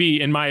that's going to be,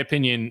 in my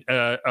opinion,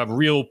 a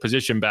real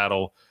position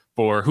battle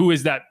for who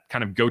is that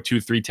kind of go-to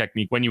 3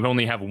 technique when you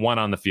only have 1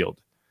 on the field.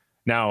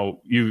 Now,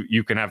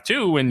 you can have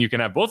 2 and you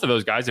can have both of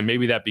those guys, and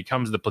maybe that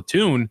becomes the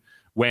platoon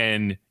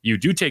when you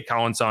do take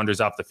Colin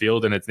Saunders off the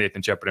field and it's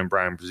Nathan Shepard and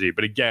Bryan Bresee.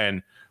 But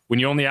again, when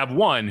you only have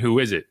 1, who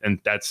is it? And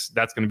that's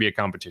going to be a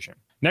competition.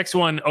 Next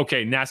one,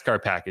 okay,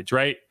 NASCAR package,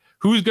 right?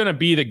 Who's going to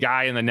be the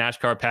guy in the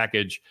NASCAR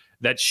package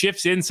that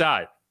shifts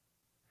inside?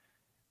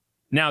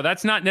 Now,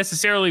 that's not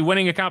necessarily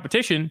winning a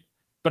competition,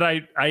 but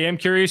I am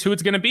curious who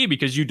it's going to be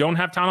because you don't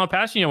have Tano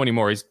Passanio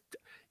anymore.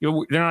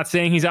 They're not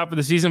saying he's out for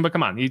the season, but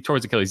come on, he tore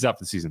his Achilles. He's out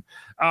for the season.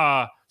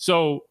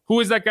 So who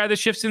is that guy that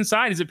shifts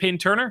inside? Is it Peyton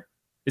Turner?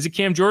 Is it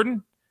Cam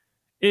Jordan?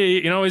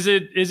 Is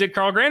it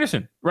Carl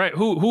Granderson? Right?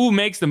 Who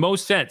makes the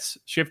most sense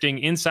shifting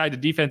inside the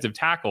defensive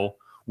tackle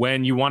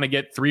when you want to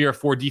get 3 or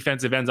 4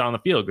 defensive ends on the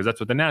field? Because that's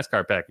what the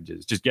NASCAR package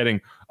is. Just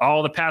getting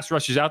all the pass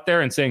rushes out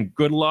there and saying,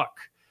 good luck.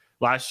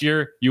 Last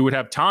year, you would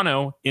have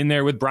Tano in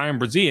there with Bryan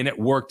Bresee, and it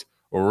worked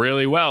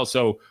really well.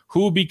 So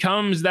who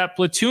becomes that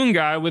platoon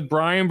guy with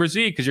Bryan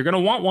Bresee? Because you're going to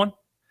want one.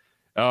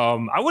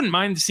 I wouldn't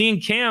mind seeing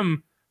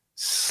Cam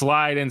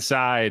slide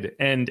inside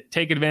and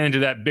take advantage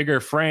of that bigger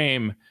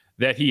frame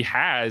that he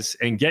has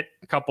and get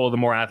a couple of the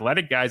more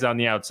athletic guys on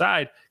the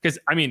outside. Because,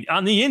 I mean,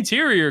 on the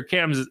interior,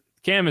 Cam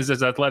is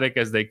as athletic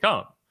as they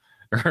come,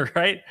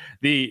 right?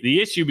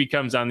 The issue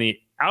becomes on the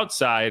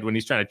outside when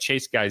he's trying to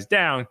chase guys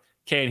down.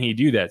 Can he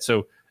do that?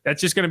 So that's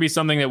just going to be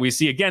something that we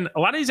see. Again, a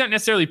lot of these aren't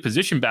necessarily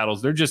position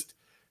battles. They're just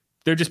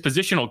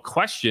positional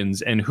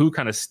questions and who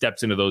kind of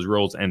steps into those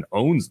roles and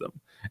owns them.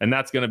 And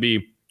that's going to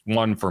be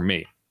one for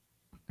me.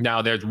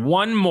 Now, there's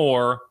one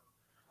more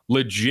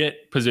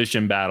legit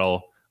position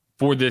battle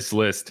for this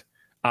list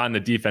on the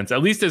defense,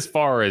 at least as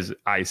far as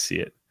I see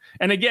it.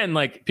 And again,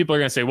 like people are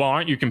going to say, well,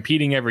 aren't you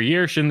competing every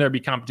year? Shouldn't there be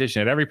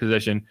competition at every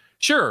position?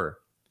 Sure.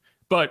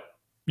 But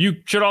you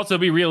should also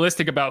be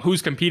realistic about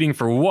who's competing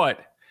for what.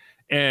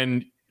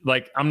 And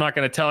like, I'm not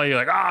going to tell you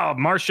like, oh,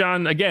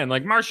 Marshon again,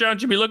 like Marshon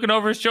should be looking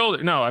over his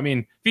shoulder. No, I mean,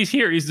 if he's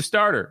here, he's the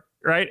starter,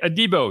 right?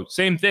 Adebo,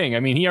 same thing. I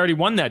mean, he already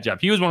won that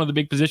job. He was one of the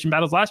big position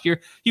battles last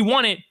year. He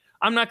won it.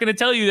 I'm not going to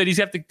tell you that he's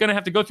going to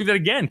have to go through that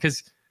again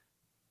because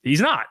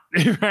he's not,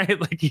 right?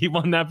 Like he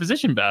won that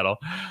position battle.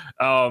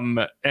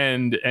 And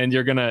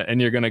you're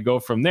gonna go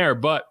from there.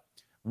 But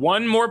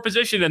one more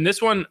position, and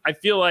this one, I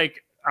feel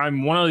like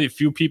I'm one of the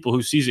few people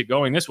who sees it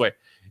going this way,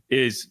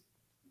 is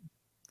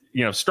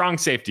strong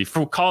safety.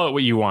 Call it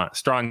what you want.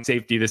 Strong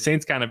safety. The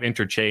Saints kind of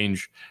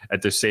interchange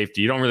at their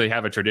safety. You don't really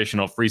have a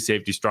traditional free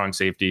safety, strong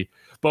safety.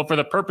 But for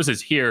the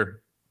purposes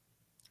here,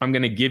 I'm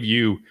going to give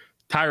you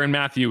Tyrann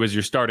Mathieu as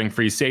your starting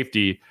free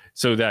safety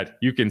so that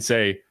you can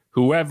say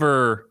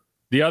whatever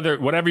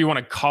you want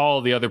to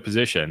call the other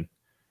position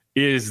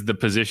is the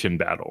position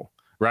battle,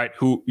 right?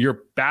 Who you're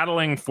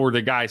battling for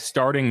the guy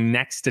starting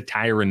next to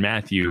Tyrann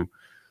Mathieu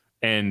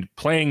and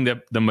playing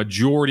the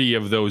majority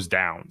of those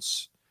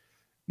downs.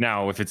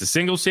 Now, if it's a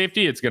single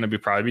safety, it's going to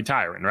probably be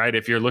Tyron, right?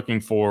 If you're looking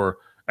for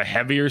a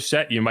heavier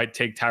set, you might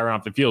take Tyron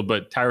off the field,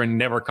 but Tyron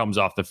never comes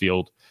off the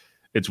field.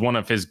 It's one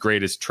of his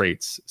greatest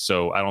traits,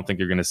 so I don't think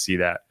you're going to see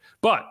that.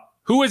 But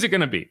who is it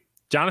going to be?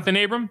 Jonathan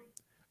Abram?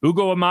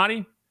 Ugo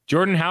Amadi?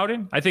 Jordan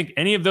Howden? I think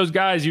any of those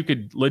guys you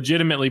could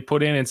legitimately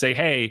put in and say,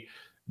 hey,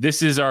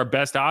 this is our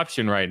best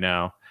option right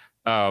now.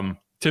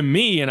 To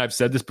me, and I've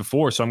said this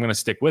before, so I'm going to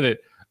stick with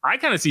it, I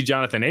kind of see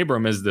Jonathan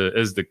Abram as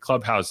the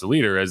clubhouse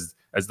leader, as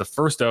the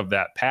first of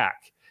that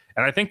pack.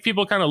 And I think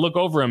people kind of look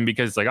over him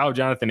because it's like, oh,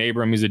 Jonathan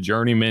Abram, he's a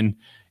journeyman.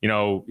 You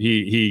know,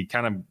 he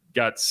kind of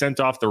got sent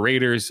off the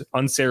Raiders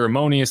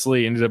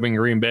unceremoniously, ended up in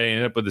Green Bay,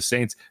 ended up with the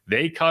Saints.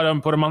 They cut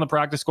him, put him on the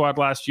practice squad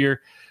last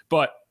year.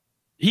 But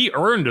he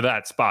earned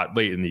that spot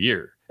late in the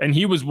year. And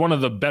he was one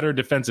of the better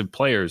defensive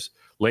players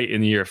late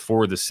in the year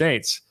for the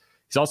Saints.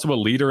 He's also a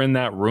leader in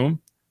that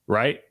room,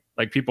 right?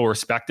 Like, people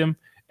respect him.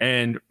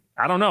 And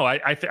I don't know. I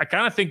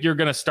kind of think you're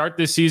going to start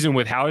this season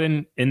with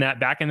Howden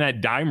back in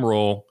that dime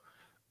role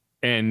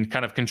and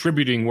kind of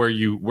contributing where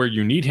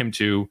you need him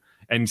to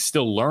and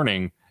still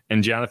learning.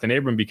 And Jonathan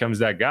Abram becomes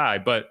that guy.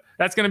 But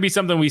that's going to be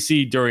something we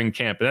see during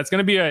camp. And that's going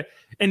to be an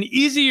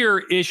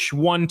easier-ish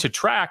one to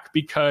track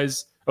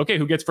because, okay,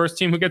 who gets first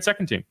team, who gets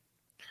second team,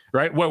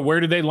 right? Where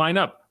do they line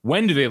up?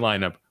 When do they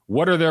line up?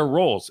 What are their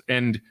roles?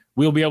 And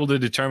we'll be able to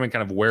determine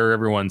kind of where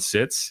everyone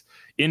sits,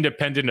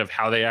 independent of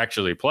how they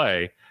actually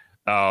play.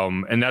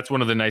 And that's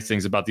one of the nice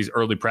things about these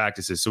early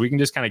practices. So we can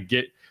just kind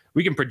of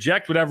we can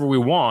project whatever we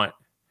want,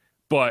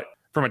 but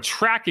from a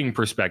tracking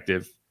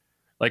perspective,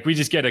 like, we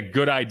just get a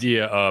good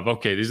idea of,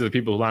 okay, these are the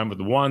people who line up with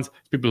the ones,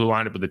 people who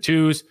line up with the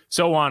twos,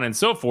 so on and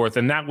so forth.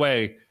 And that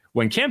way,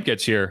 when camp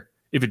gets here,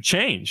 if it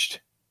changed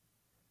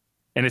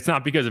and it's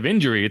not because of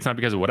injury, it's not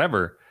because of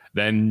whatever,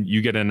 then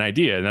you get an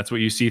idea. And that's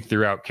what you see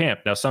throughout camp.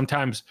 Now,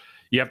 sometimes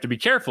you have to be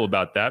careful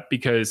about that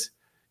because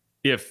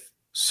if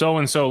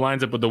so-and-so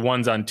lines up with the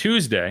ones on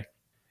Tuesday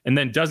and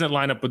then doesn't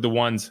line up with the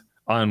ones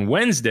on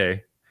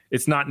Wednesday,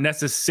 it's not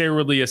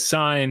necessarily a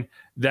sign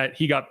that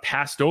he got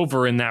passed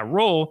over in that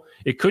role.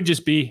 It could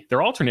just be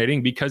they're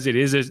alternating because it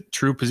is a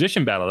true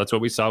position battle. That's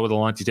what we saw with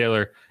Alontae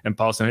Taylor and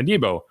Paulson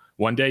Adebo.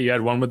 One day you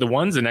had one with the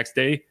ones, the next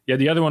day you had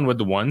the other one with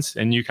the ones,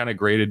 and you kind of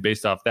graded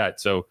based off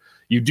that. So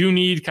you do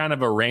need kind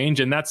of a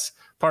range, and that's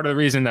part of the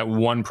reason that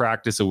one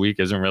practice a week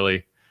isn't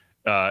really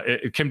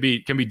it can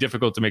be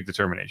difficult to make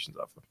determinations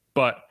of.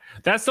 But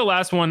that's the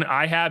last one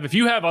I have. If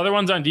you have other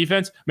ones on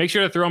defense, make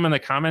sure to throw them in the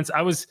comments.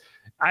 I was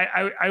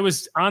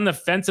on the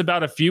fence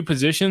about a few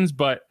positions,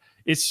 but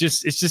it's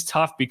just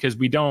tough because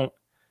we don't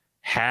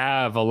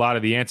have a lot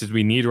of the answers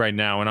we need right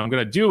now. And I'm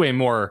going to do a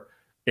more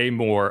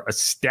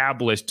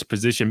established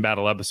position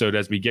battle episode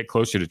as we get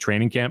closer to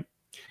training camp,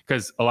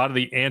 because a lot of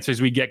the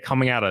answers we get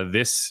coming out of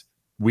this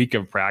week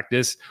of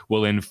practice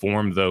will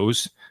inform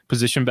those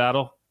position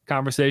battle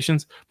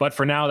conversations. But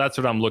for now, that's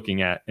what I'm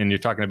looking at. And you're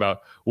talking about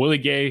Willie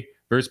Gay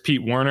versus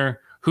Pete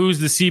Werner. Who's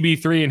the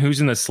CB3 and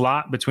who's in the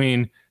slot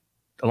between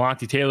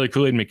Alontae Taylor,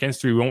 Kool-Aid, and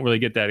McKinstry? We won't really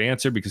get that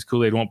answer because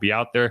Kool-Aid won't be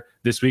out there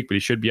this week, but he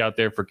should be out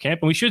there for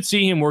camp. And we should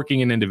see him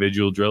working in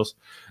individual drills.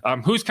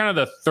 Who's kind of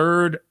the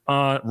third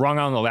rung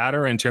on the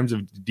ladder in terms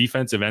of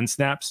defensive end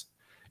snaps?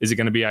 Is it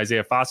going to be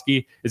Isaiah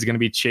Foskey? Is it going to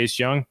be Chase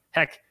Young?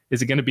 Heck,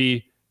 is it going to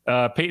be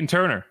Peyton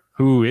Turner,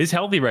 who is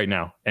healthy right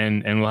now?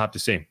 And we'll have to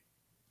see.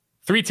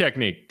 3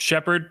 technique,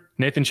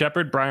 Nathan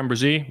Shepard, Brian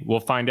Brzee. We'll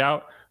find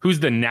out. Who's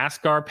the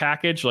NASCAR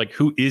package? Like,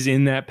 who is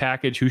in that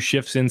package? Who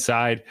shifts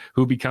inside?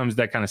 Who becomes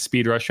that kind of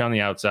speed rush on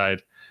the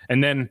outside?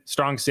 And then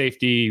strong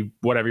safety,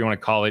 whatever you want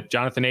to call it.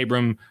 Jonathan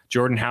Abram,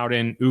 Jordan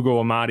Howden, Ugo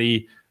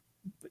Amadi,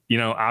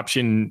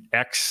 option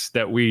X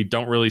that we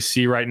don't really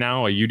see right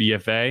now, a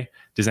UDFA.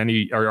 Do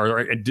any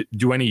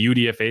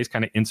UDFAs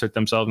kind of insert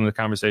themselves in the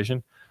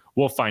conversation?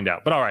 We'll find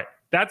out. But all right,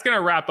 that's going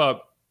to wrap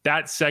up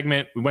that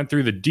segment. We went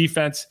through the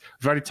defense.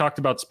 We've already talked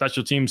about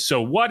special teams.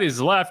 So what is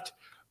left?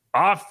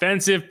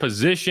 Offensive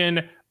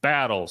position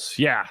battles.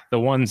 Yeah, the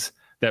ones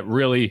that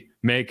really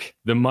make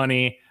the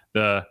money,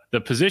 the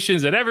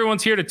positions that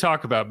everyone's here to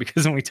talk about,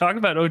 because when we talk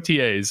about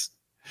OTAs,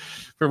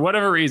 for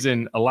whatever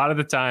reason, a lot of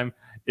the time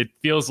it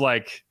feels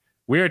like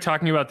we are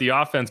talking about the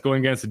offense going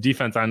against the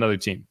defense on another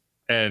team.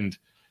 And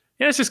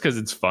it's just because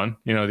it's fun.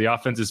 The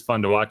offense is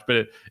fun to watch,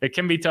 but it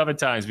can be tough at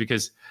times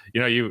because,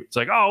 it's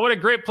like, oh, what a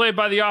great play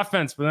by the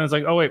offense. But then it's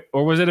like, oh, wait,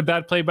 or was it a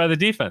bad play by the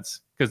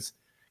defense? Because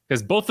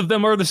both of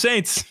them are the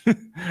Saints.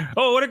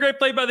 Oh, what a great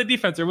play by the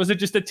defense. Or was it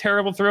just a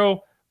terrible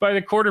throw by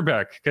the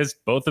quarterback? Because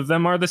both of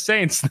them are the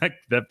Saints.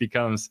 That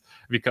becomes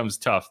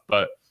tough,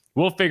 but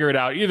we'll figure it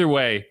out. Either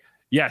way,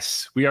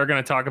 yes, we are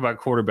going to talk about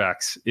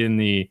quarterbacks in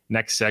the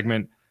next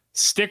segment.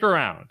 Stick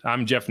around.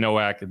 I'm Jeff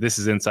Nowak. This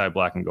is Inside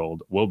Black and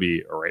Gold. We'll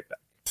be right back.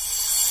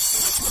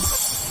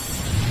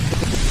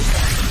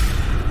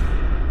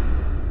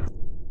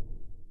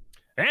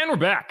 And we're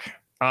back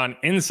on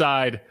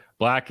Inside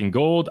Black and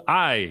Gold.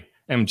 I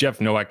am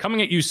Jeff Nowak,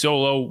 coming at you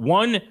solo.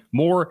 One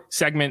more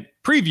segment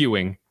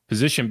previewing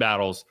position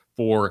battles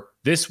for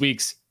this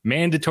week's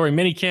mandatory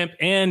minicamp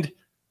and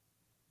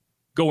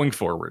going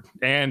forward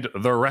and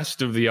the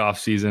rest of the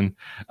offseason,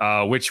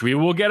 which we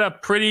will get a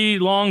pretty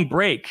long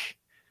break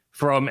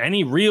from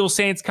any real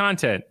Saints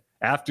content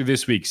after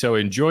this week. So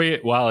enjoy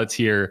it while it's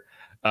here.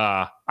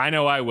 I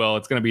know I will.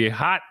 It's going to be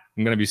hot.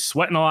 I'm going to be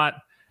sweating a lot,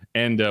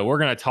 and we're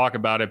going to talk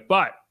about it.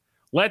 But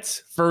let's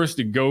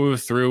first go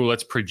through,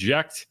 let's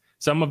project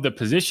some of the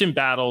position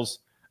battles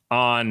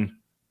on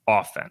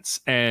offense.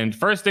 And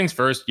first things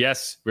first,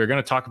 yes, we're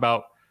going to talk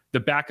about the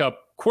backup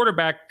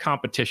quarterback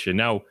competition.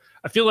 Now,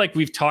 I feel like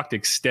we've talked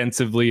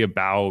extensively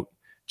about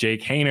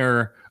Jake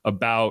Haener,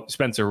 about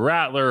Spencer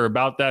Rattler,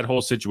 about that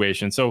whole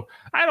situation. So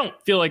I don't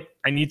feel like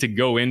I need to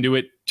go into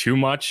it too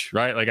much,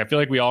 right? Like, I feel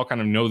like we all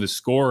kind of know the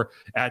score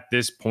at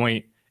this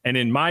point. And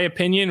in my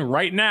opinion,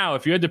 right now,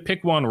 if you had to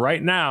pick one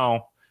right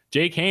now,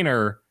 Jake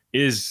Haener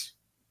is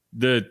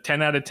the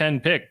 10 out of 10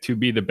 pick to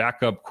be the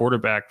backup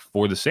quarterback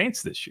for the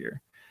Saints this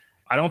year.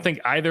 I don't think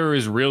either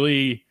is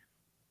really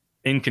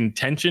in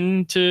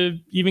contention to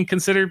even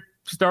consider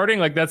starting.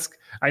 Like, that's,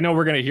 I know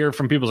we're going to hear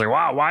from people like,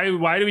 wow,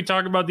 why do we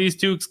talk about these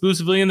two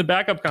exclusively in the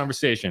backup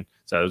conversation?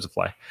 So that was a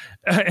fly.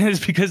 And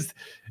it's because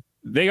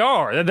they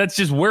are. That's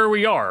just where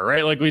we are,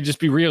 right? Like, we just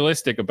be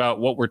realistic about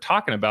what we're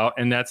talking about,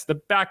 and that's the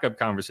backup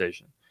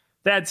conversation.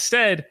 That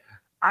said,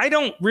 I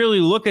don't really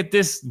look at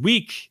this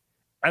week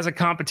as a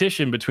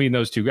competition between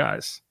those two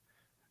guys.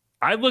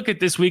 I look at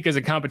this week as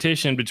a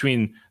competition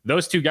between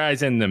those two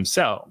guys and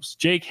themselves.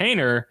 Jake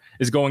Haener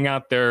is going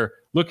out there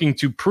looking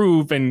to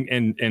prove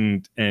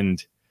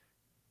and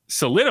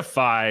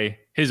solidify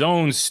his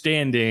own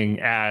standing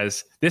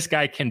as this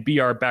guy can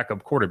be our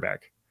backup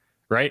quarterback,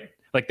 right?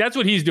 Like, that's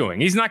what he's doing.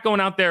 He's not going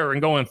out there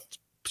and going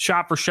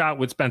shot for shot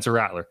with Spencer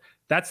Rattler.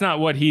 That's not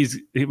what he's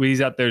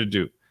out there to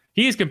do.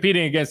 He's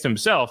competing against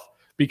himself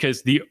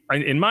because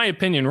in my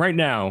opinion, right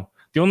now,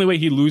 the only way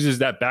he loses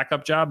that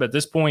backup job at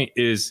this point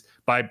is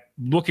by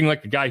looking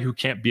like a guy who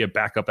can't be a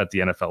backup at the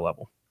NFL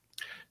level.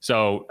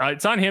 So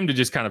it's on him to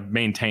just kind of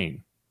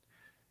maintain.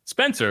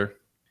 Spencer,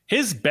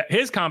 his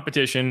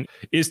competition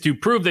is to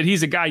prove that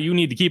he's a guy you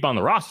need to keep on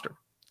the roster,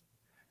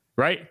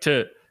 right?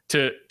 To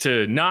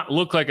not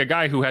look like a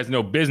guy who has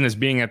no business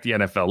being at the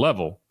NFL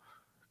level.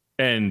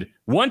 And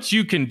once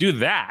you can do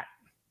that,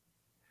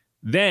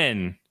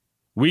 then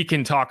we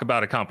can talk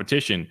about a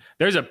competition.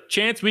 There's a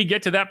chance we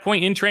get to that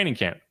point in training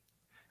camp.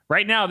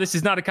 Right now, this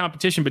is not a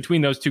competition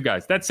between those two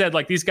guys. That said,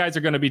 like, these guys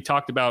are going to be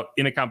talked about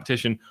in a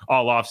competition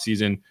all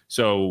offseason.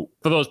 So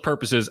for those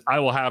purposes, I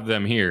will have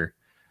them here.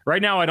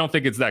 Right now, I don't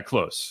think it's that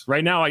close.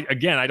 Right now,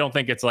 I don't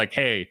think it's like,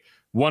 hey,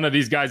 one of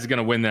these guys is going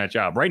to win that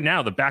job. Right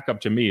now, the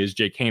backup to me is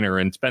Jake Haener,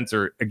 and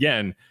Spencer,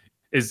 again,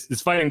 is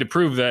fighting to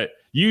prove that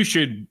you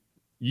should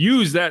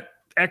use that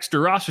extra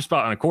roster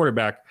spot on a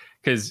quarterback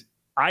because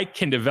I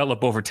can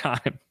develop over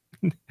time.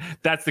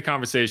 That's the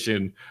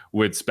conversation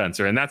with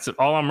Spencer. And that's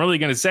all I'm really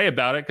going to say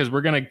about it, because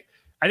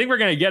I think we're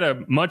going to get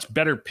a much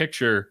better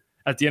picture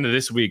at the end of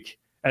this week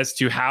as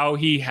to how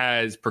he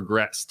has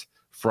progressed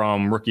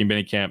from rookie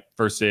minicamp,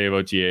 first day of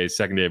OTAs,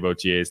 second day of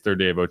OTAs, third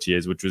day of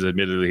OTAs, which was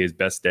admittedly his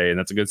best day. And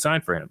that's a good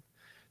sign for him.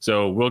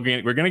 So we're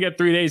going to get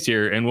 3 days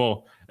here and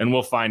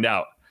we'll find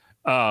out.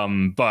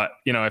 But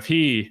you know, if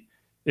he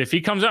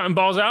comes out and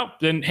balls out,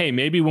 then hey,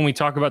 maybe when we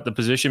talk about the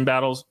position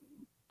battles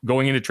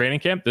going into training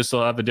camp, this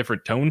will have a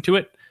different tone to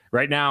it.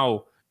 Right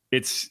now,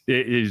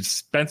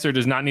 Spencer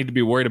does not need to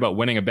be worried about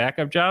winning a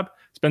backup job.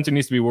 Spencer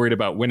needs to be worried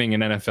about winning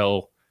an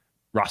NFL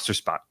roster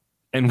spot,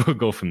 and we'll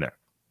go from there.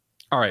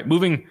 All right,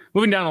 moving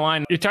down the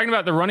line, you're talking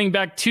about the running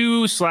back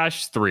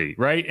 2/3,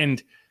 right?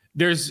 And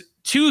there's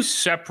two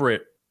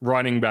separate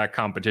running back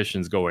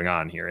competitions going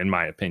on here, in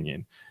my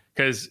opinion,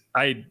 because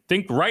I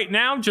think right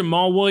now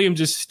Jamal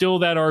Williams is still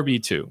that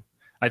RB2.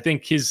 I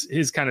think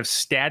his kind of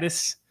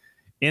status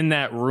in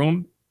that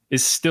room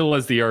is still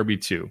as the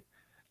RB2.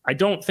 I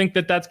don't think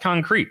that that's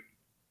concrete.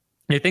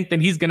 I think that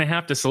he's going to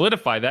have to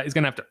solidify that. He's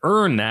going to have to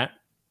earn that,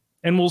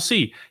 and we'll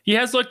see. He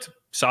has looked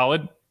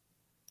solid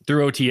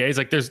through OTAs.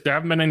 Like, there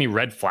haven't been any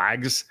red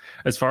flags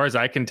as far as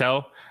I can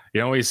tell.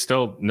 You know, he's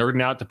still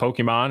nerding out to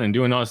Pokemon and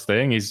doing all this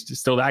thing. He's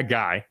still that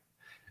guy.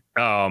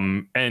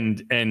 And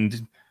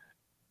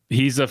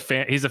he's a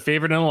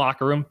favorite in the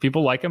locker room.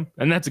 People like him,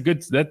 and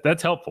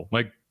that's helpful.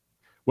 Like,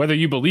 whether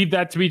you believe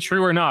that to be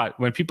true or not,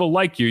 when people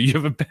like you, you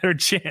have a better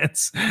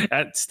chance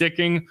at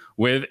sticking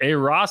with a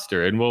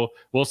roster, and we'll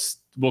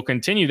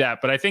continue that.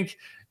 But I think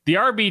the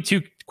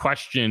RB2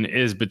 question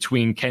is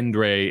between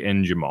Kendre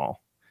and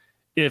Jamal.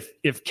 If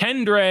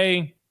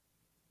Kendre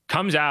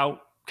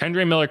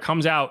Miller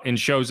comes out and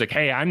shows like,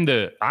 hey, I'm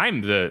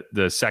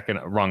the second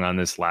rung on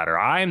this ladder.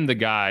 I'm the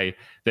guy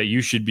that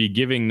you should be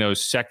giving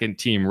those second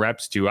team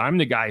reps to. I'm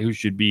the guy who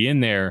should be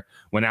in there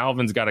when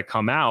Alvin's got to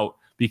come out,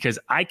 because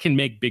I can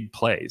make big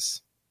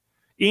plays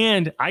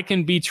and I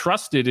can be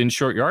trusted in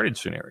short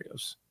yardage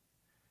scenarios.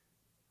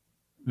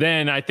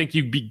 Then I think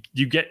you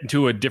get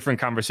into a different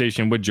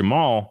conversation with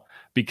Jamal,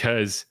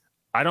 because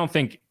I don't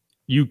think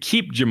you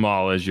keep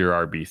Jamal as your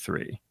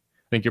RB3. I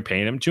think you're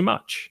paying him too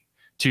much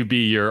to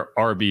be your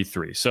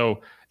RB3.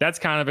 So that's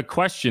kind of a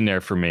question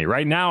there for me.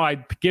 Right now,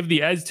 I'd give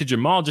the edge to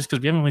Jamal just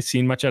because we haven't really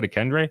seen much out of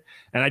Kendra.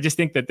 And I just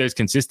think that there's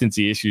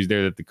consistency issues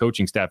there that the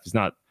coaching staff is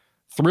not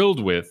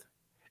thrilled with.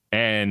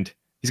 And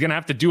he's going to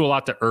have to do a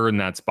lot to earn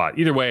that spot.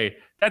 Either way,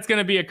 that's going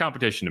to be a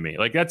competition to me.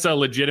 Like, that's a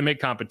legitimate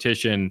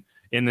competition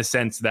in the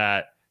sense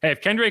that, hey,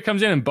 if Kendra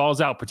comes in and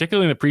balls out,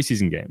 particularly in the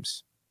preseason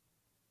games,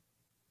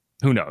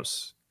 who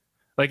knows?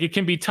 Like, it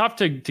can be tough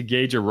to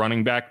gauge a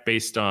running back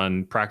based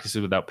on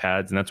practices without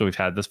pads, and that's what we've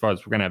had thus far.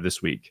 As we're going to have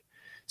this week.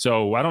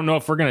 So I don't know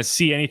if we're going to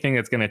see anything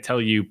that's going to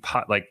tell you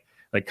like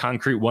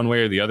concrete one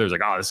way or the other. Is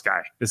like, oh,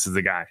 this is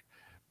the guy.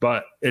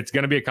 But it's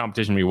going to be a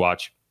competition we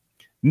watch.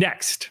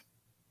 Next,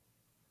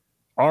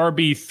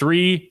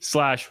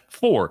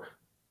 RB3/4.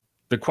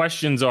 The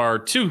questions are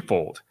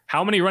twofold.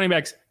 How many running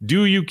backs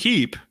do you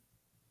keep?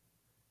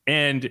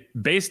 And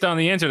based on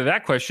the answer to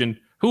that question,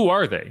 who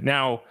are they?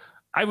 Now,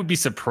 I would be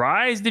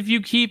surprised if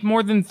you keep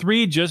more than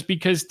 3 just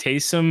because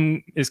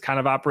Taysom is kind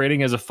of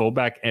operating as a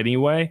fullback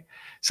anyway.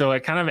 So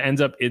it kind of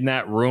ends up in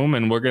that room,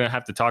 and we're going to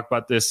have to talk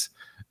about this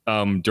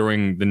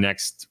during the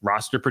next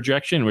roster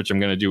projection, which I'm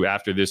going to do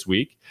after this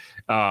week.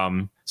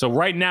 So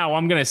right now,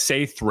 I'm going to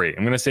say 3.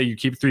 I'm going to say you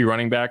keep 3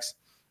 running backs.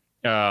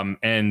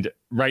 And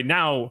right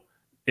now,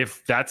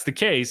 if that's the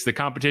case, the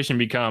competition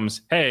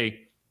becomes,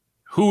 hey,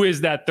 who is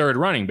that third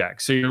running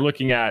back? So you're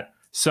looking at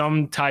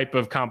some type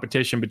of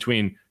competition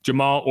between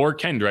Jamal or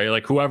Kendra,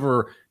 like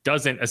whoever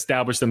doesn't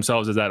establish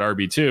themselves as that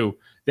RB2,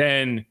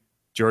 then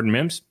Jordan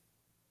Mims,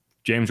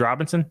 James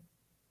Robinson,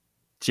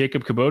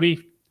 Jacob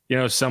Kabodi,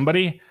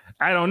 somebody.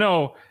 I don't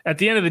know. At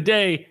the end of the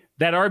day,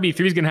 that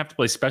RB3 is going to have to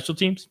play special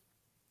teams.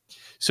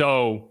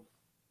 So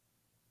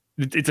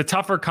it's a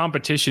tougher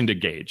competition to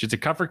gauge. It's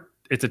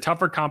a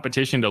tougher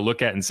competition to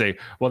look at and say,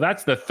 well,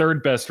 that's the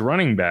third best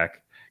running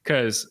back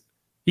because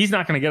he's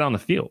not going to get on the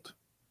field.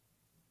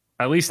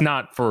 At least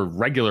not for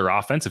regular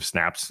offensive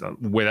snaps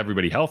with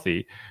everybody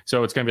healthy.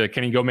 So it's going to be like,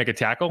 can he go make a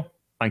tackle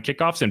on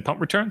kickoffs and punt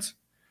returns?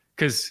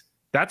 Because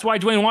that's why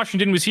Dwayne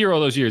Washington was here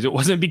all those years. It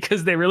wasn't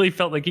because they really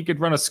felt like he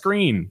could run a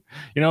screen.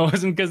 It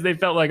wasn't because they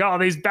felt like, oh,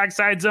 these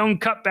backside zone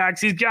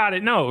cutbacks, he's got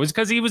it. No, it was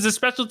because he was a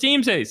special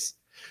teams ace.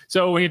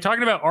 So when you're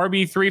talking about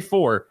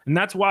RB3/4, and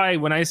that's why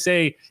when I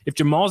say if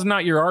Jamal's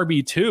not your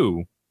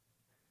RB2,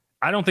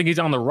 I don't think he's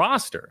on the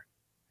roster.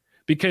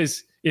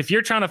 Because if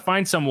you're trying to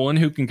find someone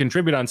who can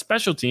contribute on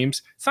special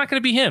teams, it's not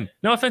going to be him.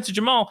 No offense to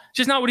Jamal, it's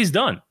just not what he's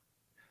done.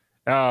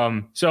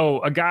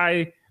 So a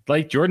guy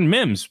like Jordan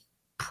Mims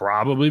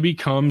probably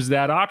becomes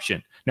that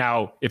option.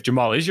 Now, if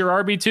Jamal is your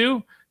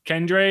RB2,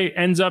 Kendra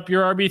ends up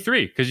your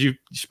RB3 because you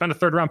spent a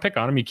third round pick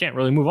on him. You can't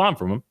really move on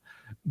from him.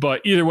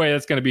 But either way,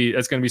 that's going to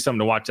be something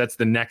to watch. That's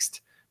the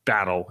next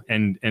battle,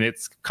 and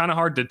it's kind of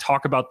hard to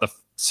talk about the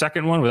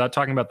second one without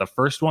talking about the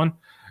first one.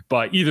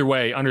 But either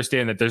way,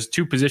 understand that there's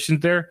 2 positions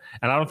there,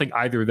 and I don't think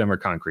either of them are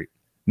concrete.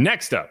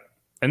 Next up,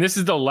 and this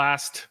is the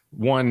last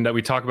one that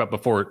we talked about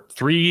before,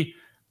 3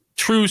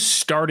 true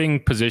starting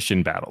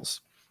position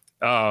battles.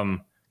 Now,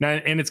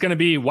 and it's going to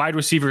be wide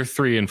receiver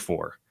 3 and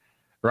 4,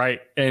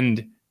 right?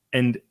 And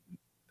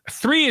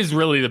 3 is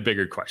really the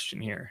bigger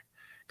question here,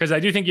 because I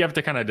do think you have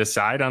to kind of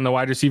decide on the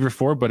wide receiver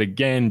 4. But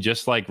again,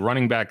 just like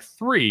running back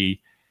 3,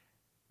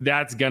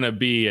 that's going to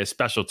be a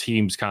special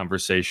teams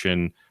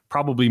conversation,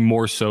 probably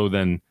more so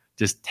than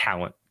just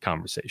talent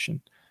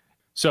conversation.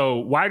 So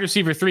wide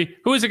receiver 3,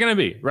 who is it going to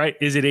be, right?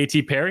 Is it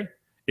A.T. Perry?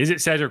 Is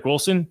it Cedric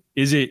Wilson?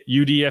 Is it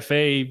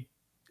UDFA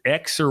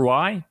X or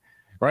Y,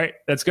 right?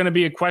 That's going to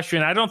be a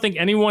question. I don't think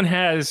anyone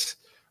has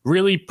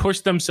really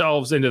pushed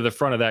themselves into the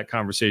front of that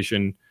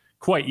conversation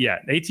quite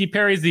yet. A.T.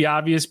 Perry is the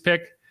obvious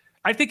pick.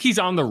 I think he's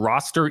on the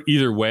roster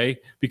either way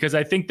because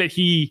I think that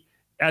he,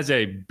 as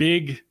a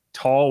big,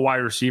 tall wide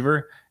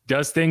receiver,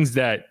 does things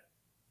that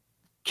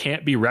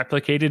can't be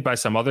replicated by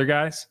some other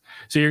guys.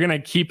 So you're going to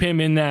keep him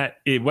in that,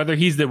 whether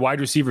he's the wide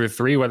receiver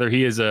 3, whether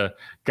he is a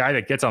guy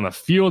that gets on the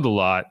field a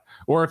lot,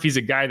 or if he's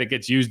a guy that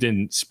gets used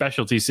in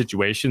specialty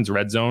situations,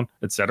 red zone,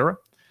 etc.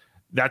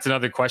 That's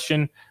another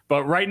question.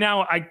 But right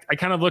now, I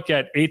kind of look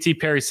at A.T.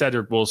 Perry,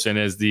 Cedric Wilson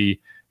as the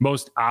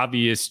most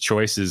obvious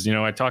choices.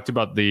 I talked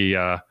about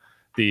the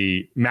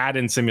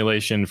Madden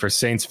simulation for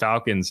Saints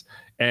Falcons,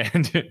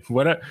 and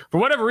for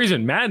whatever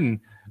reason,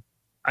 Madden,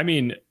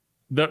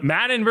 the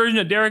Madden version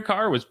of Derek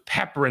Carr was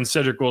peppering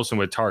Cedric Wilson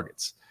with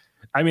targets.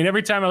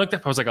 Every time I looked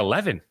up, I was like,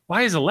 11.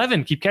 Why is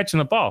 11 keep catching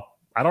the ball?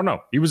 I don't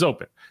know. He was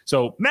open.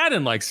 So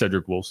Madden likes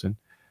Cedric Wilson.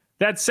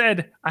 That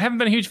said, I haven't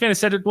been a huge fan of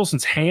Cedric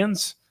Wilson's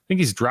hands. I think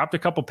he's dropped a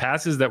couple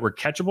passes that were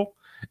catchable.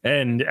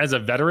 And as a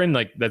veteran,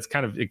 that's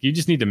kind of, you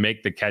just need to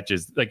make the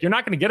catches. You're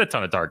not going to get a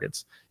ton of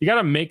targets. You got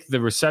to make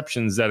the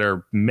receptions that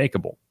are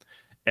makeable.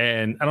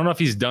 And I don't know if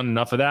he's done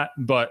enough of that.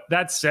 But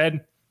that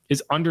said,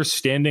 his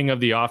understanding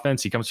of the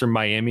offense, he comes from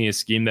Miami, a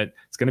scheme that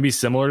it's going to be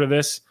similar to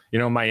this.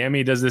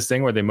 Miami does this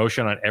thing where they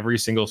motion on every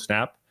single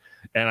snap.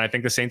 And I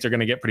think the Saints are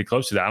going to get pretty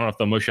close to that. I don't know if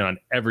they'll motion on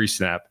every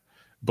snap,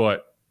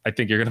 but I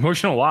think you're going to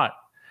motion a lot.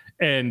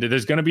 And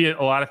there's going to be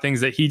a lot of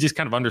things that he just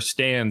kind of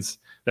understands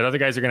that other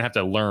guys are going to have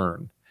to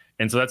learn.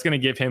 And so that's going to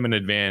give him an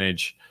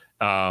advantage.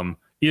 Either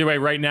way,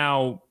 right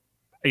now,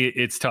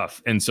 it's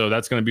tough. And so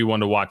that's going to be one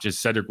to watch. Is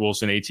Cedric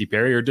Wilson, A.T.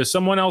 Perry, or does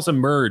someone else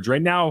emerge?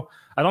 Right now,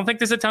 I don't think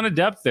there's a ton of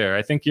depth there.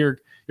 I think you're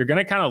going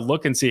to kind of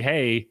look and see,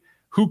 hey,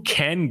 who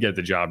can get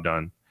the job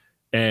done,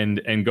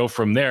 and go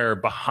from there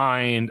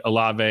behind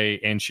Olave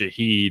and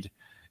Shaheed.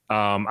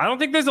 I don't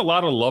think there's a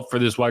lot of love for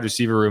this wide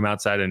receiver room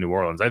outside of New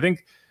Orleans. I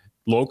think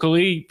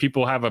locally,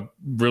 people have a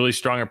really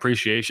strong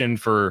appreciation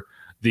for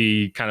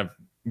the kind of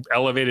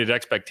elevated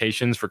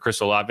expectations for Chris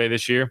Olave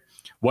this year,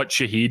 what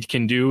Shaheed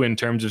can do in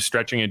terms of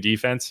stretching a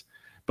defense.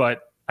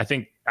 But I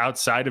think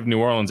outside of New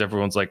Orleans,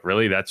 everyone's like,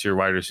 really, that's your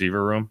wide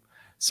receiver room?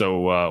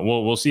 So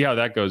we'll see how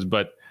that goes.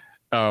 But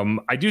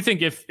I do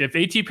think if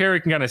A.T.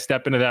 Perry can kind of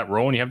step into that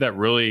role and you have that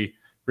really,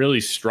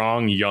 really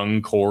strong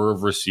young core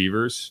of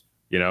receivers,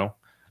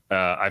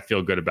 I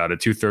feel good about it.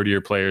 2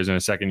 third-year players and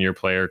a second-year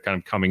player kind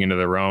of coming into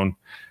their own.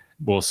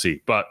 We'll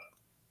see. But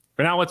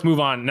for now, let's move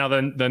on. Now,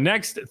 the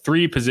next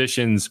 3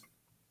 positions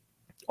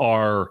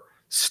are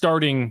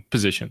starting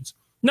positions.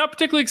 Not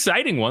particularly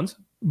exciting ones,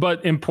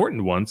 but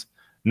important ones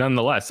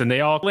nonetheless. And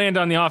they all land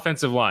on the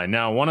offensive line.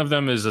 Now, one of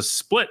them is a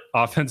split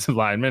offensive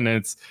lineman,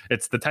 and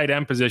it's the tight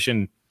end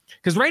position.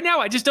 Because right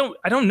now, I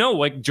don't know.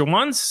 Like,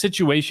 Jawan's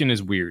situation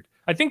is weird.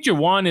 I think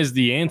Jawan is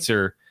the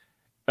answer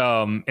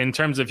in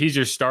terms of he's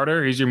your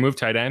starter, he's your move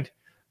tight end.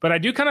 But I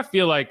do kind of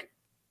feel like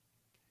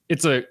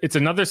it's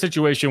another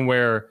situation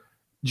where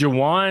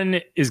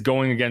Jawan is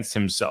going against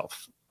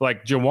himself.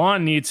 Like,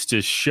 Jawan needs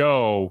to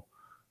show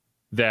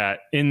that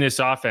in this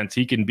offense,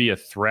 he can be a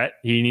threat.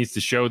 He needs to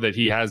show that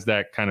he has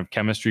that kind of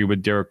chemistry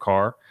with Derek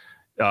Carr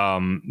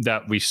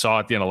that we saw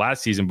at the end of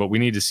last season, but we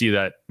need to see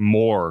that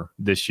more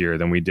this year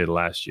than we did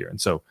last year. And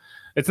so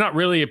it's not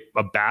really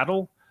a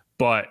battle,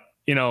 but,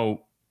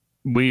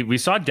 we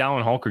saw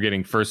Dallin Holker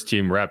getting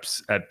first-team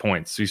reps at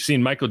points. We've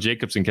seen Michael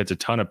Jacobson catch a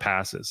ton of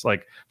passes.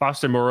 Like,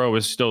 Foster Moreau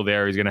is still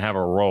there. He's going to have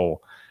a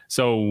role.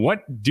 So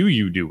what do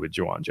you do with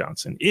Juwan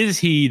Johnson? Is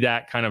he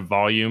that kind of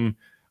volume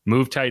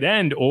move tight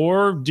end,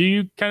 or do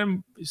you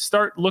kind of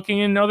start looking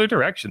in other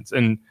directions?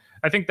 And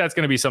I think that's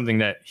going to be something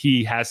that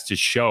he has to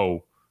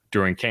show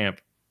during camp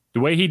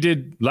the way he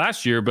did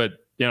last year, but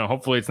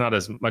hopefully it's not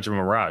as much of a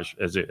mirage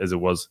as it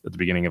was at the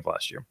beginning of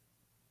last year.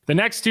 The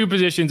next 2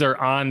 positions are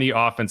on the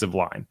offensive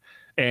line,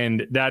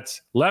 and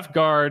that's left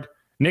guard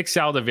Nick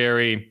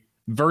Saldiveri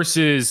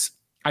versus,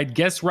 I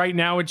guess right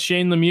now it's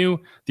Shane Lemieux.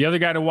 The other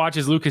guy to watch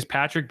is Lucas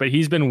Patrick, but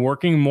he's been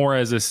working more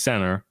as a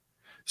center.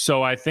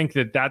 So I think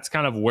that's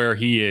kind of where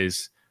he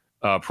is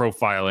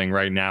profiling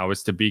right now,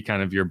 is to be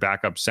kind of your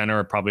backup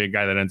center, probably a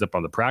guy that ends up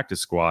on the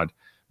practice squad,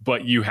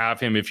 but you have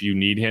him if you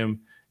need him,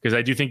 because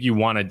I do think you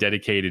want a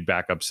dedicated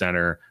backup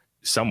center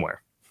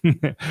somewhere.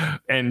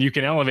 And you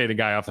can elevate a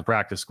guy off the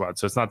practice squad,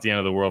 so it's not the end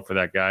of the world for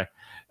that guy.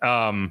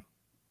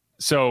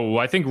 So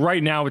I think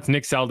right now it's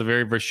Nick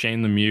Saldiveri versus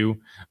Shane Lemieux.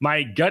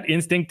 My gut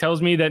instinct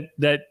tells me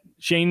that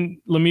Shane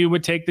Lemieux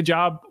would take the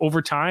job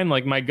over time.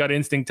 Like, my gut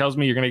instinct tells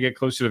me you're going to get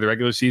closer to the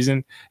regular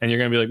season and you're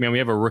going to be like, man, we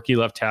have a rookie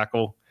left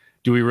tackle.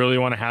 Do we really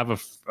want to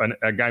have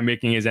a guy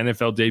making his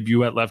NFL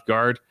debut at left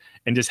guard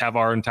and just have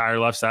our entire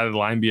left side of the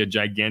line be a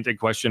gigantic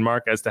question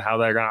mark as to how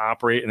they're going to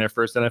operate in their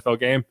first NFL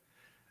game?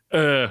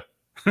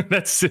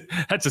 That's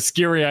a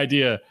scary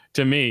idea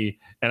to me.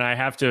 And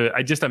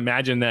I just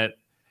imagine that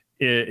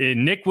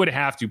Nick would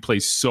have to play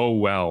so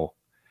well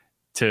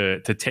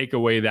to take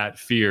away that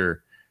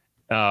fear.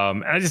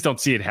 And I just don't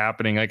see it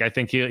happening. Like, I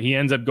think he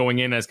ends up going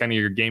in as kind of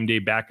your game day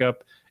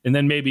backup, and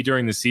then maybe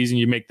during the season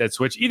you make that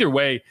switch. Either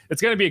way,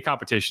 it's going to be a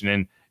competition,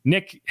 and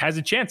Nick has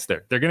a chance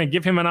there. They're going to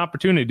give him an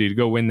opportunity to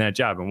go win that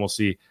job, and we'll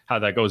see how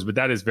that goes. But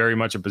that is very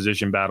much a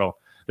position battle.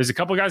 There's a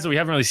couple guys that we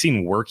haven't really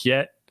seen work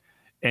yet,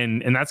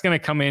 and that's going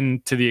to come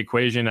into the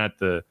equation at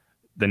the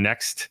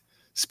next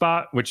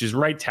spot, which is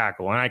right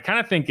tackle. And I kind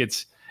of think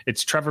it's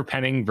Trevor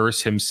Penning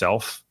versus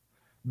himself,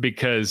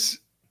 because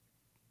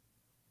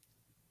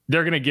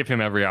they're going to give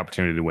him every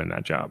opportunity to win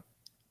that job.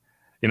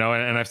 And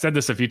I've said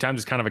this a few times,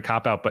 it's kind of a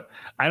cop-out, but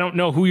I don't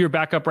know who your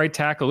backup right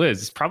tackle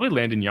is. It's probably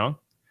Landon Young.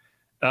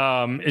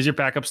 Is your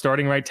backup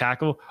starting right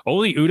tackle.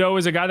 Oli Udoh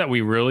is a guy that we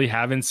really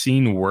haven't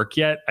seen work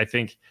yet. I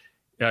think,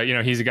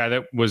 he's a guy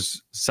that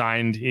was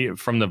signed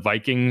from the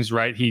Vikings,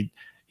 right?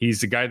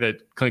 He's the guy that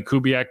Clint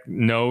Kubiak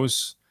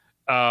knows.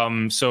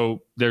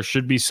 So there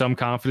should be some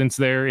confidence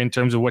there in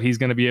terms of what he's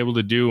going to be able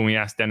to do. When we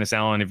asked Dennis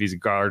Allen if he's a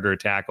guard or a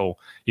tackle,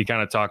 he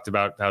kind of talked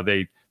about how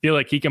they feel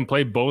like he can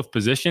play both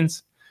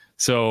positions.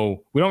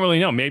 So we don't really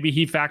know. Maybe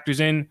he factors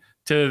in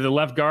to the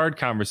left guard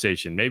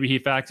conversation. Maybe he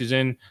factors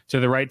in to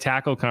the right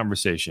tackle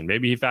conversation.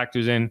 Maybe he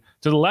factors in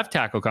to the left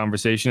tackle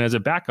conversation as a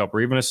backup,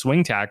 or even a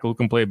swing tackle who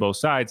can play both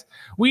sides.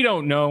 We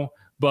don't know,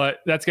 but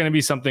that's going to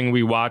be something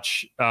we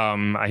watch.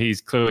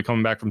 He's clearly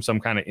coming back from some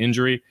kind of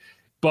injury,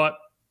 but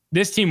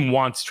this team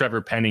wants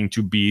Trevor Penning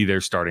to be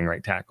their starting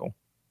right tackle,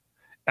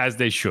 as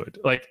they should.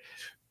 Like,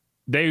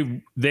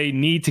 they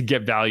need to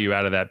get value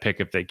out of that pick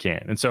if they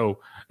can. And so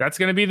that's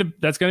going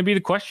to be the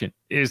question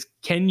is,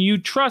 can you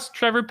trust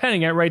Trevor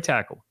Penning at right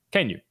tackle?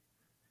 Can you?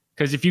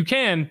 Because if you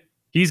can,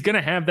 he's going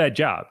to have that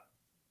job.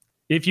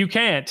 If you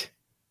can't,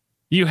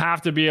 you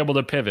have to be able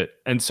to pivot.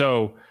 And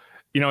so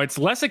it's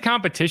less a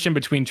competition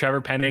between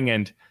Trevor Penning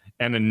and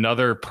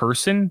another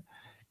person.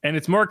 And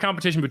it's more a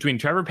competition between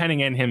Trevor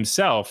Penning and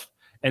himself,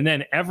 and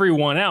then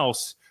everyone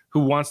else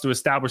who wants to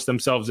establish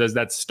themselves as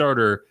that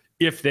starter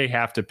if they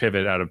have to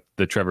pivot out of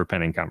the Trevor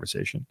Penning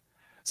conversation.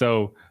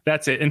 So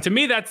that's it. And to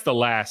me, that's the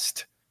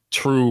last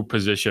true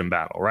position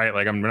battle, right?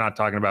 Like, we're not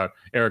talking about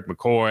Eric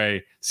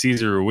McCoy,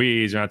 Cesar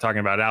Ruiz. We're not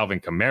talking about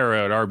Alvin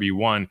Kamara at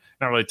RB1.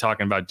 Not really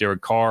talking about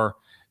Derek Carr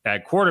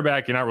at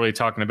quarterback. You're not really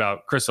talking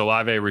about Chris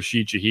Olave,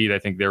 Rashid Shaheed. I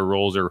think their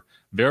roles are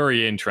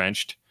very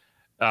entrenched.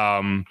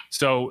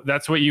 So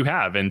that's what you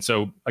have. And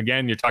so,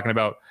 again, you're talking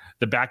about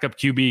the backup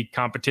QB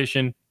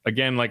competition.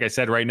 Again, like I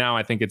said, right now,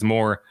 I think it's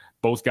more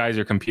both guys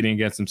are competing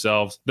against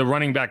themselves. The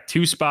running back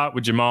 2 spot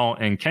with Jamal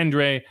and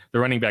Kendre, the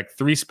running back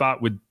 3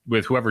 spot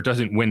with whoever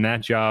doesn't win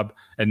that job.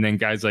 And then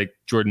guys like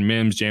Jordan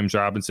Mims, James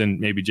Robinson,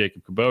 maybe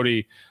Jacob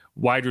Kubota.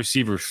 Wide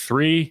receiver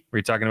 3,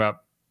 we're talking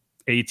about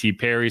A.T.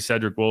 Perry,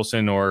 Cedric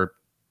Wilson, or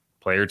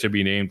player to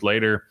be named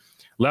later.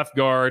 Left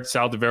guard,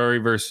 Sal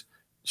DeVeri versus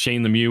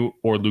Shane Lemieux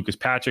or Lucas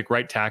Patrick.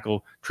 Right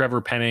tackle,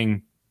 Trevor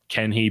Penning.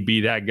 Can he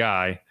be that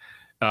guy?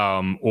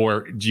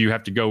 Or do you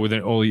have to go with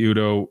an Oli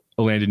Udoh,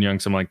 a Landon Young,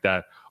 something like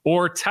that?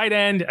 Or tight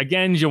end,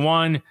 again,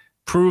 Jawan,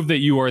 prove that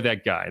you are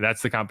that guy.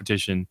 That's the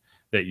competition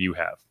that you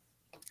have.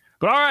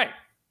 But all right,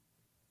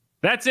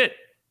 that's it.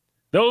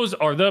 Those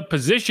are the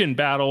position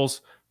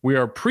battles we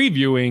are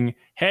previewing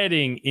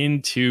heading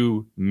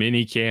into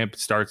minicamp.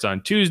 Starts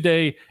on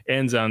Tuesday,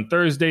 ends on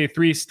Thursday.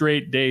 3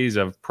 straight days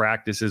of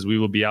practices. We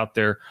will be out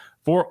there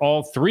for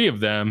all 3 of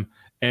them.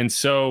 And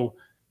so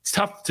it's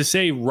tough to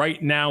say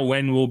right now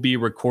when we'll be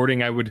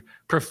recording. I would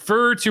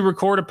prefer to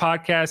record a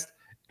podcast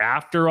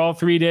after all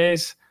 3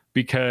 days,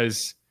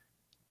 because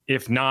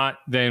if not,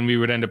 then we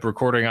would end up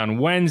recording on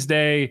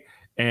Wednesday,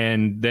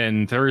 and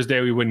then Thursday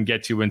we wouldn't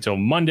get to until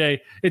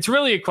Monday. It's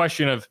really a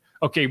question of,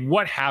 okay,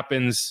 what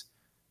happens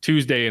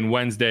Tuesday and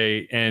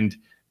Wednesday, and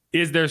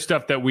is there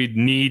stuff that we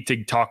need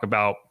to talk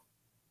about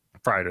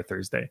Friday or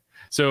Thursday?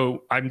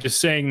 So I'm just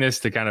saying this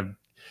to kind of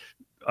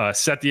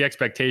set the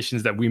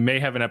expectations that we may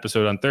have an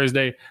episode on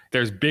Thursday.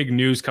 There's big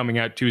news coming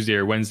out Tuesday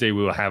or Wednesday.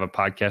 We will have a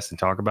podcast and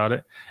talk about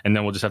it. And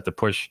then we'll just have to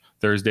push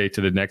Thursday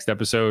to the next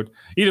episode.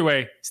 Either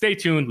way, stay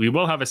tuned. We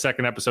will have a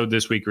second episode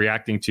this week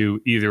reacting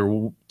to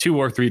either 2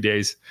 or 3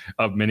 days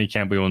of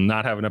minicamp. We will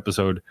not have an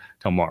episode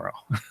tomorrow.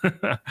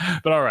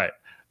 But all right.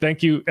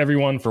 Thank you,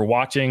 everyone, for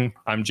watching.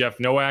 I'm Jeff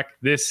Nowak.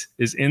 This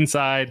is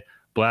Inside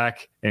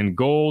Black and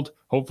Gold.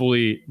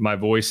 Hopefully my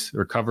voice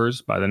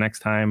recovers by the next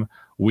time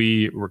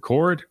we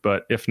record,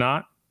 but if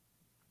not,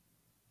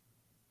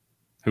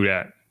 who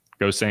dat?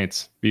 Go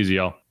Saints. Be easy,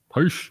 y'all.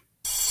 Peace.